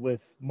working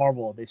with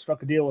Marvel. They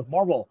struck a deal with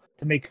Marvel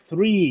to make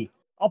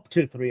up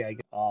to 3, I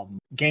guess,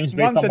 games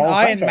based One's on Marvel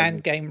an Iron franchises. Man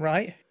game,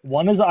 right?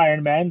 One is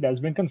Iron Man, that's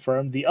been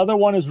confirmed. The other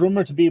one is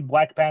rumored to be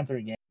Black Panther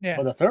game. Yeah.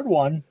 But the third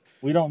one,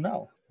 we don't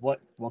know. What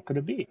could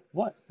it be?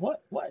 What?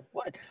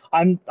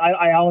 I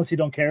honestly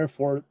don't care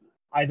for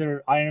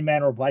either Iron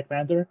Man or Black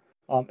Panther,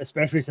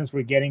 especially since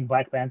we're getting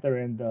Black Panther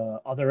in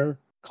the other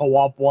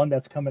co-op one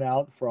that's coming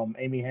out from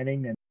Amy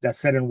Hennig, and that's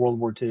set in World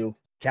War II.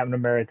 Captain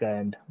America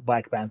and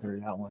Black Panther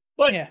in that one.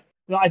 But yeah,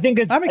 I think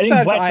I'm excited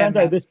I think Black for Iron Panther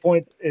Man. at this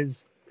point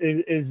is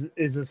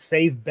a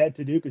safe bet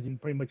to do because you can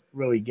pretty much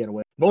really get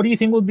away. What do you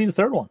think would be the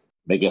third one?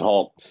 Make it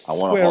Hulk. I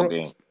want a Hulk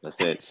game. That's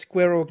it.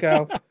 Squirrel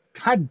Girl.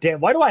 God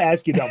damn! Why do I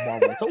ask you about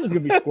Marvel? It's always gonna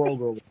be Squirrel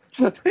Girl.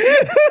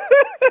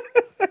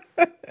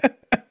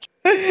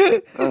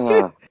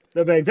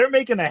 they're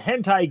making a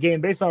hentai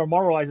game based on a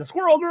Marvel license.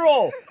 Squirrel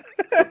Girl.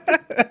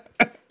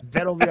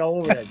 That'll be all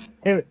over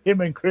it.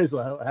 Him and Chris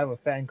will have a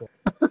fan club.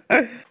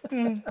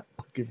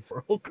 Fucking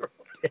Squirrel Girl.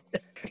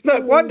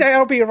 Look, one day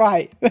I'll be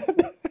right.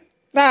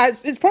 Nah,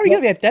 it's probably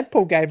going to be a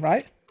Deadpool game,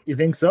 right? You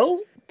think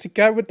so? To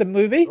go with the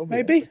movie,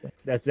 maybe?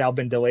 That's now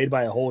been delayed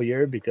by a whole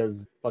year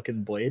because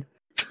fucking Blade.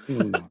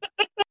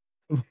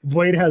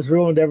 Blade has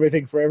ruined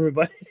everything for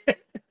everybody.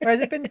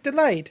 Has it been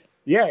delayed?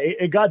 Yeah,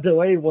 it got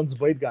delayed once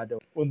Blade got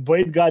delayed. When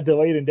Blade got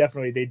delayed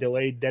indefinitely, they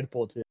delayed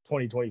Deadpool to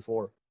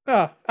 2024.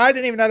 Oh, I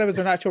didn't even know there was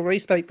an actual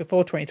release date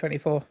before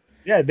 2024.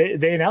 Yeah,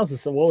 they announced it.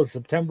 So what was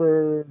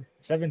September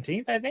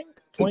 17th, I think?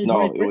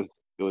 No, it was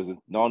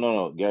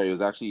no, Gary.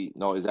 It's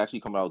actually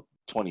coming out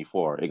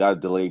 24. It got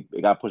delayed.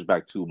 It got pushed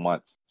back 2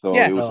 months. So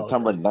Yeah. it was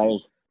September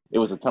 9th. It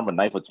was September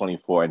 9th of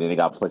 24, and then it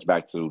got pushed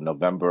back to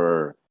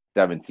November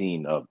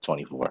 17 of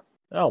 24.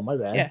 Oh, my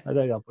bad. Yeah. I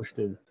thought it got pushed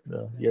to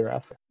the year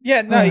after.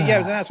 Yeah, no, it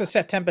was announced for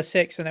September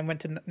 6th and then went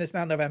to, it's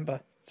now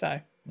November. So,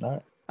 All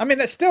right. I mean,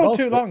 it's still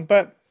too long,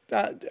 but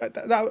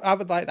I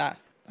would like that.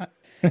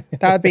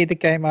 That would be the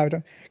game I would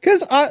do.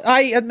 Because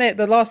I admit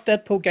the last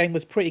Deadpool game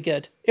was pretty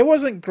good. It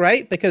wasn't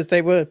great because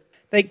they were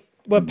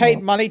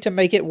paid money to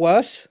make it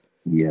worse.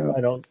 Yeah.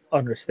 I don't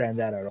understand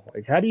that at all.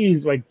 Like, how do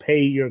you pay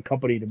your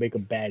company to make a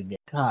bad game?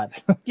 God.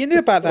 You knew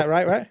about that,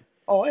 right?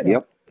 Oh, I know.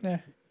 Yep. Yeah.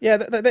 Yeah,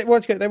 they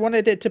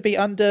wanted it to be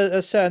under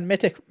a certain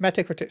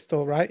Metacritic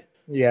score, right?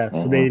 Yeah,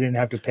 so they didn't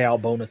have to pay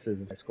out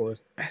bonuses if they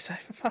scored. So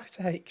for fuck's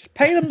sake, just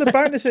pay them the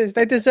bonuses.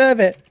 They deserve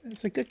it.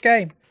 It's a good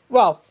game.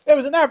 Well, it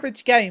was an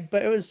average game,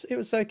 but it was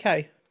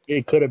okay.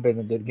 It could have been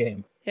a good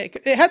game. Yeah,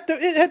 it had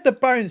the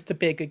bones to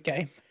be a good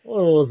game.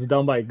 Well, it was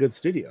done by a good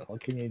studio. What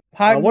can you?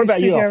 High What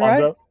about you, Studio,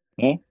 Alfonso?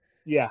 right?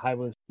 Yeah, I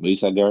was. What you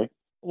said, Gary?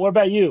 What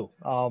about you?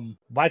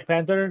 Black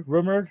Panther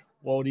rumored.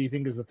 What do you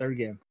think is the third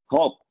game?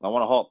 Hulk. I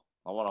want a Hulk.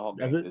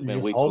 Is it It's been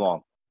just way Hulk? too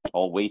long.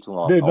 Oh, way too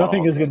long. Dude, I want a nothing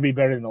Hulk is going to game.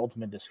 be better than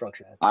Ultimate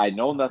Destruction. I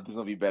know nothing's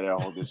gonna be better than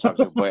Hulk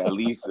Destruction, but at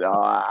least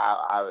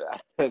I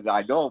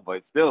know,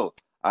 but still,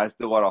 I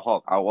still want a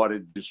Hulk. I want to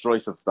destroy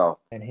some stuff.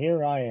 And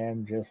here I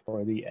am just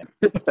for the end.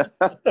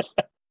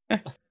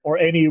 Or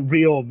any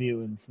real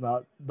mutants,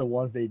 not the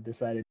ones they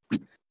decided.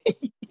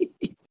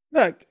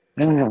 Look,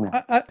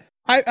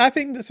 I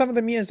think that some of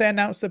the mutants they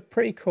announced are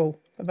pretty cool,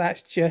 but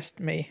that's just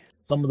me.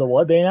 Some of the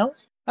what they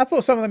announced? I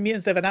thought some of the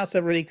mutants they've announced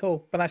are really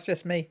cool, but that's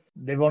just me.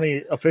 They've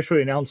only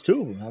officially announced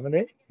two of them, haven't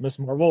they? Miss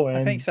Marvel and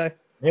I think so.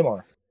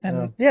 Namor.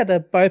 And yeah, they're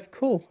both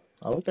cool.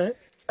 Okay.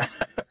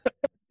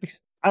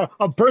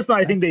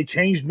 Personally, I think they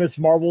changed Miss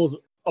Marvel's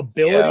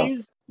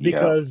abilities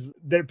because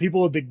there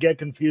people would get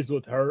confused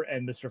with her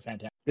and Mr.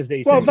 Fantastic because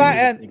they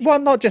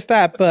not just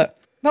that, but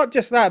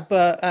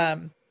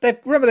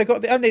they've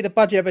got only the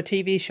budget of a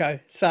TV show,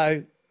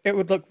 so it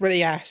would look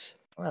really ass.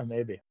 Well,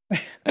 maybe.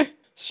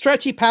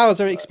 Stretchy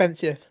powers are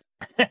expensive.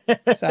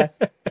 So,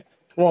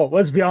 well,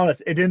 let's be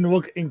honest, it didn't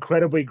look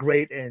incredibly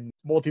great in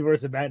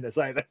Multiverse of Madness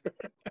either.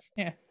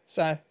 Yeah,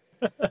 so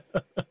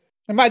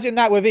imagine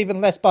that with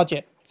even less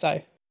budget.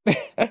 So,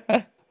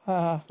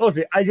 we'll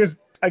see.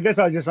 I guess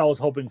I was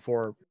hoping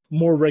for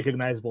more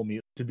recognizable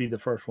mutants to be the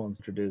first ones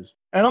introduced.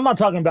 And I'm not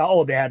talking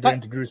about they had to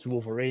introduce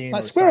Wolverine,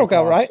 like Squirrel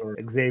Girl, right? Or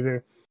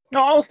Xavier.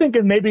 No, I was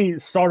thinking maybe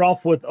start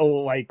off with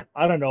I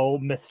don't know,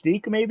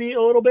 Mystique maybe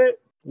a little bit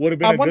would have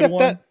been a good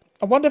one.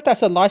 I wonder if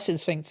that's a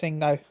licensing thing,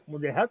 though.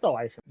 Well, they have the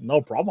license,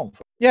 no problem.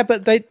 Yeah,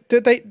 but they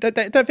don't think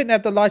they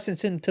have the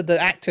licensing to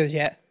the actors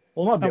yet.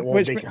 Well,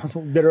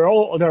 they're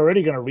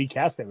already going to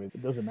recast everything.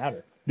 It doesn't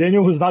matter.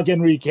 Daniel was not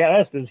getting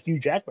recast as Hugh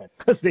Jackman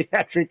because they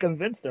actually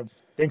convinced him,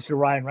 thanks to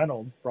Ryan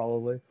Reynolds,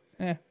 probably.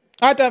 Yeah,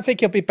 I don't think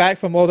he'll be back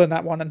for more than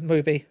that one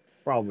movie.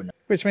 Probably not.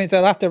 Which means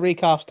they'll have to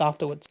recast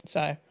afterwards.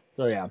 So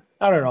yeah,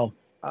 I don't know.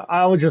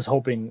 I was just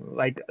hoping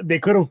they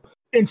could have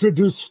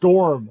introduced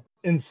Storm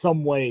in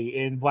some way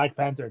in Black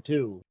Panther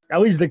 2. At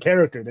least the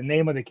character, the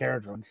name of the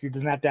character. She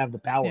doesn't have to have the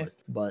powers,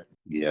 but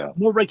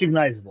more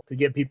recognizable to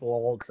get people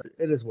all excited.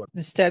 It is what.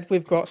 Instead,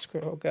 we've got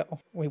Squirrel Girl.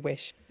 We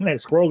wish. Man,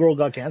 Squirrel Girl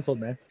got canceled,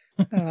 man.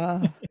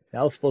 That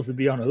was supposed to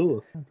be on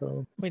Hulu.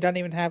 So. We don't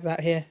even have that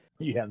here.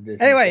 You have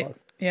this.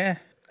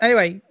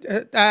 Anyway,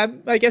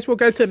 I guess we'll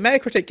go to the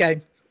Metacritic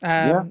game.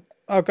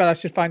 Oh god, I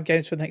should find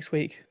games for next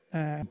week.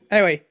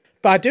 Anyway,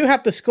 but I do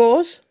have the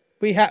scores.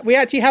 We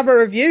actually have a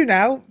review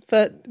now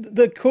for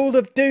the Call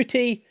of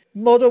Duty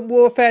Modern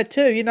Warfare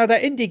 2. You know,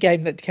 that indie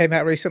game that came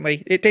out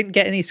recently. It didn't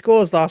get any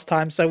scores last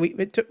time, so we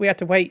had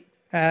to wait.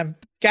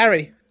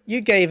 Gary,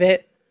 you gave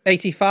it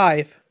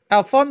 85.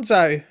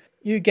 Alfonso,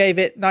 you gave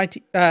it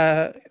 90.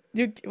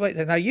 You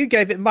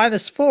gave it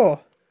 -4.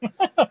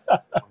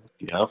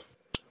 Yeah.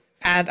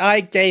 And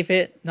I gave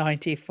it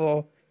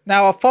 94.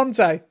 Now,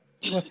 Alfonso,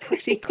 you were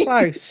pretty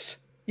close.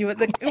 You were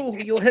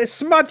a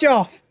smudge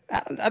off.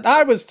 And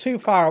I was too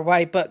far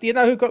away, but you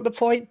know who got the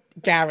point?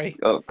 Gary.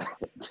 Oh.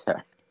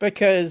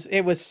 Because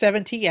it was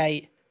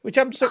 78, which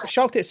I'm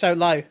shocked it's so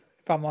low, if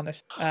I'm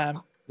honest.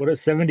 What is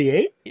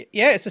 78?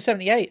 Yeah, it's a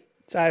 78.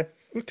 So,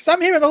 because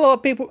I'm hearing a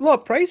lot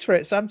of praise for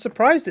it, so I'm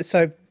surprised it's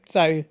so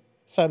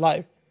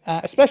low.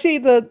 Especially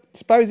the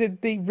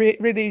supposedly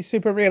really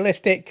super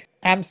realistic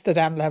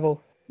Amsterdam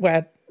level,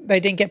 where they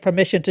didn't get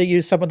permission to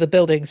use some of the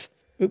buildings.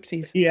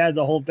 Oopsies. Yeah,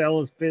 the hotel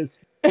was pissed.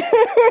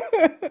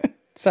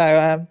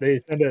 So They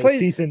sent a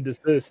cease and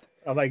desist.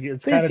 I'm like,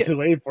 it's kind of too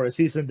late for a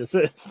cease and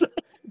desist.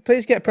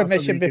 Please get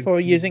permission before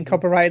using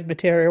copyrighted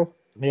material.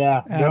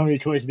 Yeah, the only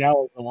choice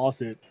now is the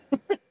lawsuit.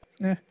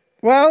 Yeah.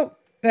 Well,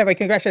 anyway,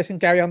 congratulations,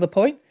 Gary, on the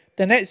point.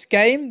 The next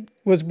game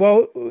was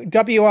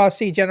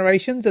WRC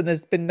Generations, and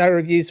there's been no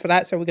reviews for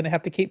that, so we're going to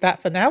have to keep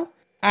that for now.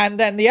 And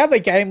then the other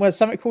game was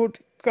something called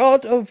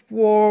God of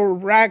War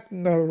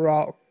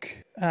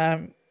Ragnarok.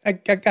 I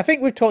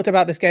think we've talked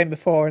about this game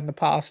before in the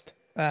past.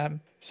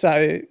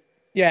 So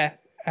yeah,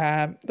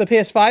 the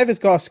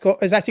PS5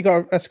 has actually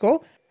got a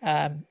score.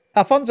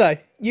 Alfonso,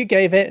 you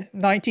gave it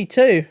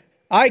 92.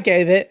 I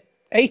gave it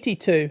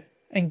 82.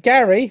 And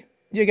Gary,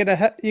 you're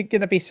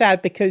gonna be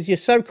sad because you're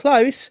so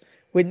close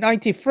with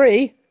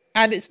 93,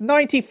 and it's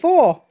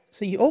 94.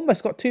 So you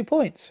almost got 2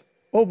 points,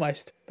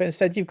 almost, but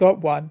instead you've got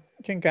 1.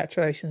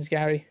 Congratulations,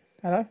 Gary.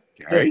 Hello,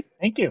 Gary.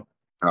 Thank you.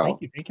 Oh,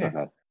 Thank you.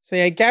 okay. So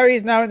yeah, Gary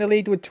is now in the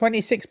lead with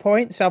 26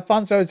 points.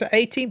 Alfonso is at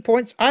 18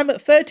 points. I'm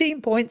at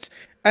 13 points,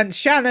 and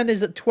Shannon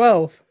is at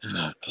 12.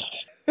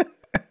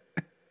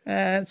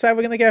 And so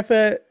we're gonna go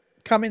for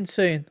coming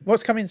soon.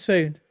 What's coming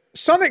soon?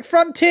 Sonic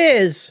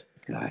Frontiers.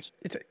 God.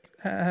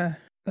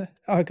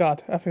 Oh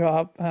God, I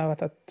forgot. I have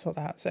to sort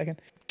that out a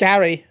second.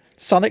 Gary,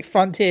 Sonic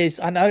Frontiers.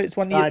 I know it's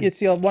one of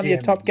your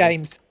top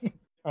games.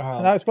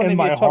 I know it's one of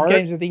your top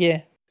games of the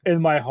year.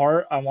 In my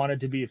heart, I want it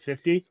to be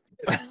 50.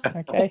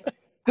 Okay.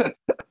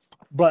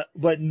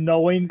 But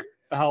knowing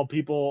how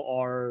people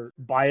are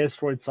biased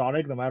towards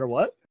Sonic, no matter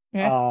what,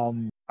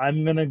 I'm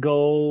gonna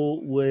go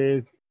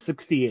with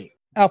 68.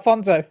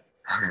 Alfonso.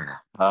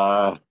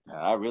 I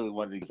really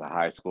wanted to get a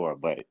high score,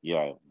 but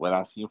yeah, when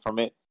I see from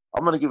it,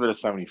 I'm gonna give it a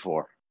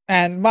 74.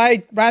 And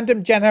my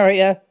random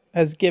generator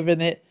has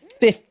given it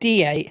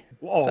 58.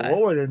 Whoa, So-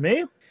 lower than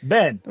me?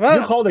 Ben,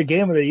 you called it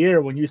Game of the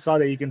Year when you saw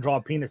that you can draw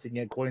a penis and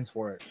get coins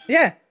for it.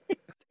 Yeah.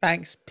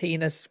 Thanks,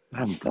 penis.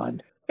 I'm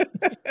done.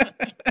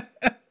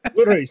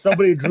 Literally,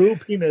 somebody drew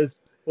penis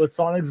with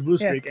Sonic's Blue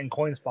Streak and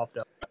coins popped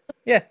up.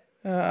 Yeah.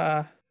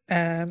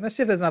 Let's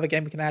see if there's another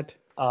game we can add.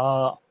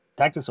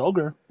 Tactics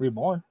Ogre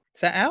Reborn.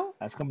 Is that out?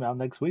 That's coming out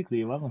next week,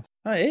 the 11th.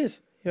 Oh, it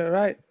is. You're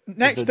right.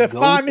 Next, The the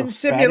ghost Farming of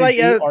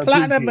Simulator strategy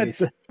Platinum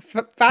RPGs.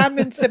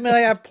 Farming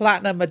Simulator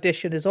Platinum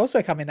Edition is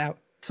also coming out.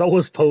 So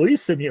was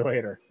Police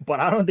Simulator,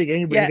 but I don't think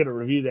anybody's gonna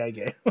review that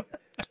game.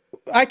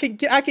 I can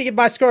give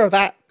my score of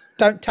that.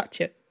 Don't touch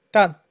it.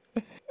 Done.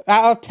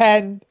 Out of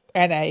 10,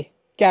 NA.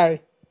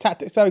 Gary,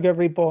 Tactics Ogre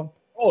Reborn.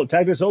 Oh,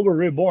 Tactics Ogre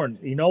Reborn.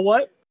 You know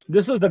what?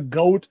 This is the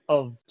GOAT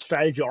of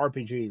strategy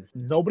RPGs.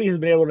 Nobody has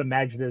been able to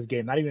match this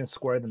game, not even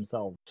Square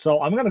themselves.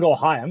 So I'm gonna go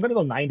high. I'm gonna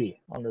go 90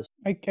 on this.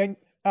 Okay,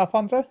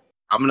 Alfonso?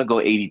 I'm gonna go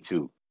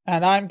 82.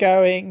 And I'm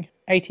going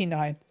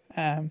 89.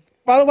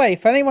 By the way,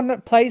 for anyone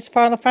that plays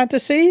Final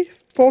Fantasy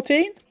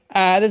 14,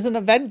 there's an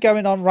event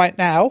going on right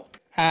now.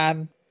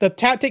 The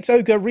Tactics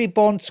Ogre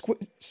Reborn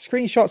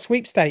screenshot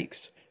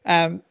sweepstakes.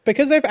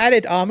 Because they've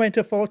added armor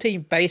into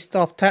 14 based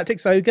off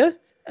Tactics Ogre.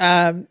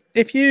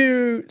 If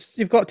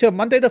you've got till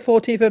Monday the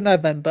 14th of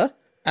November.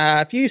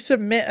 If you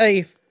submit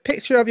a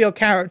picture of your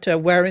character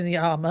wearing the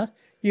armor,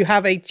 you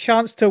have a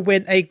chance to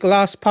win a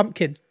glass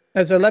pumpkin.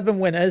 There's 11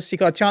 winners. You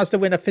got a chance to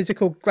win a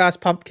physical glass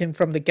pumpkin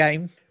from the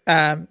game.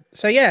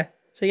 So yeah,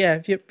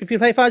 if you play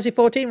Final Fantasy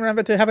 14,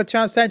 remember to have a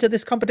chance to enter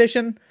this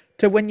competition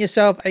to win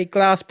yourself a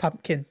glass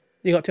pumpkin.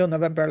 You got till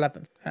November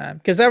 11th.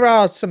 Because there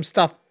are some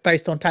stuff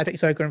based on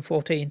Tactics Ogre in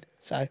 14,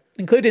 so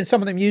including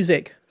some of the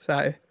music.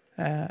 So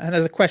and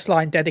there's a quest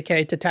line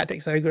dedicated to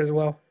Tactics Ogre as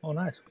well. Oh,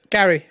 nice.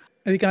 Gary,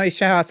 have you got any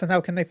shout outs and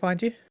how can they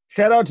find you?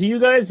 Shout out to you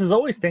guys as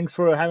always. Thanks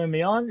for having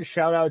me on.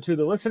 Shout out to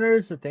the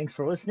listeners. Thanks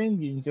for listening.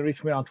 You can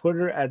reach me on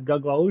Twitter at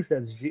Gaglaus.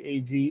 That's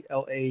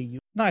GAGLAU.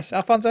 Nice.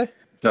 Alfonso?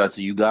 Shout out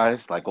to you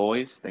guys, like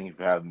always. Thank you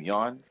for having me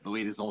on. The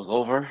wait is almost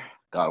over.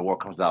 God of War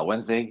comes out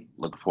Wednesday.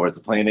 Looking forward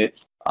to playing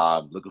it.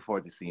 Looking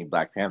forward to seeing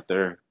Black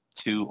Panther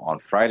 2 on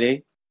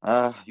Friday.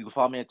 You can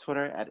follow me on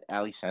Twitter at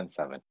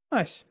AliShan7.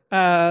 Nice.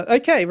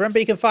 Okay, remember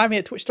you can find me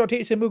at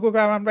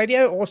twitch.tv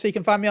Radio. Also, you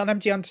can find me on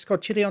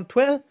MG_Chili on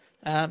Twitter.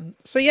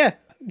 So yeah,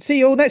 see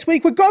you all next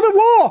week with God of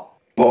War.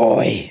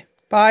 Boy.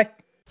 Bye.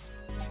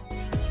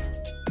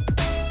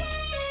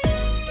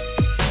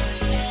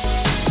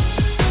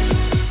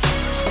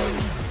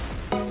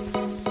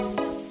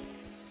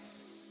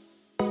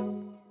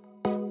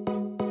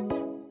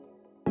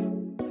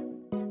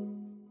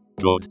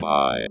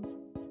 Goodbye.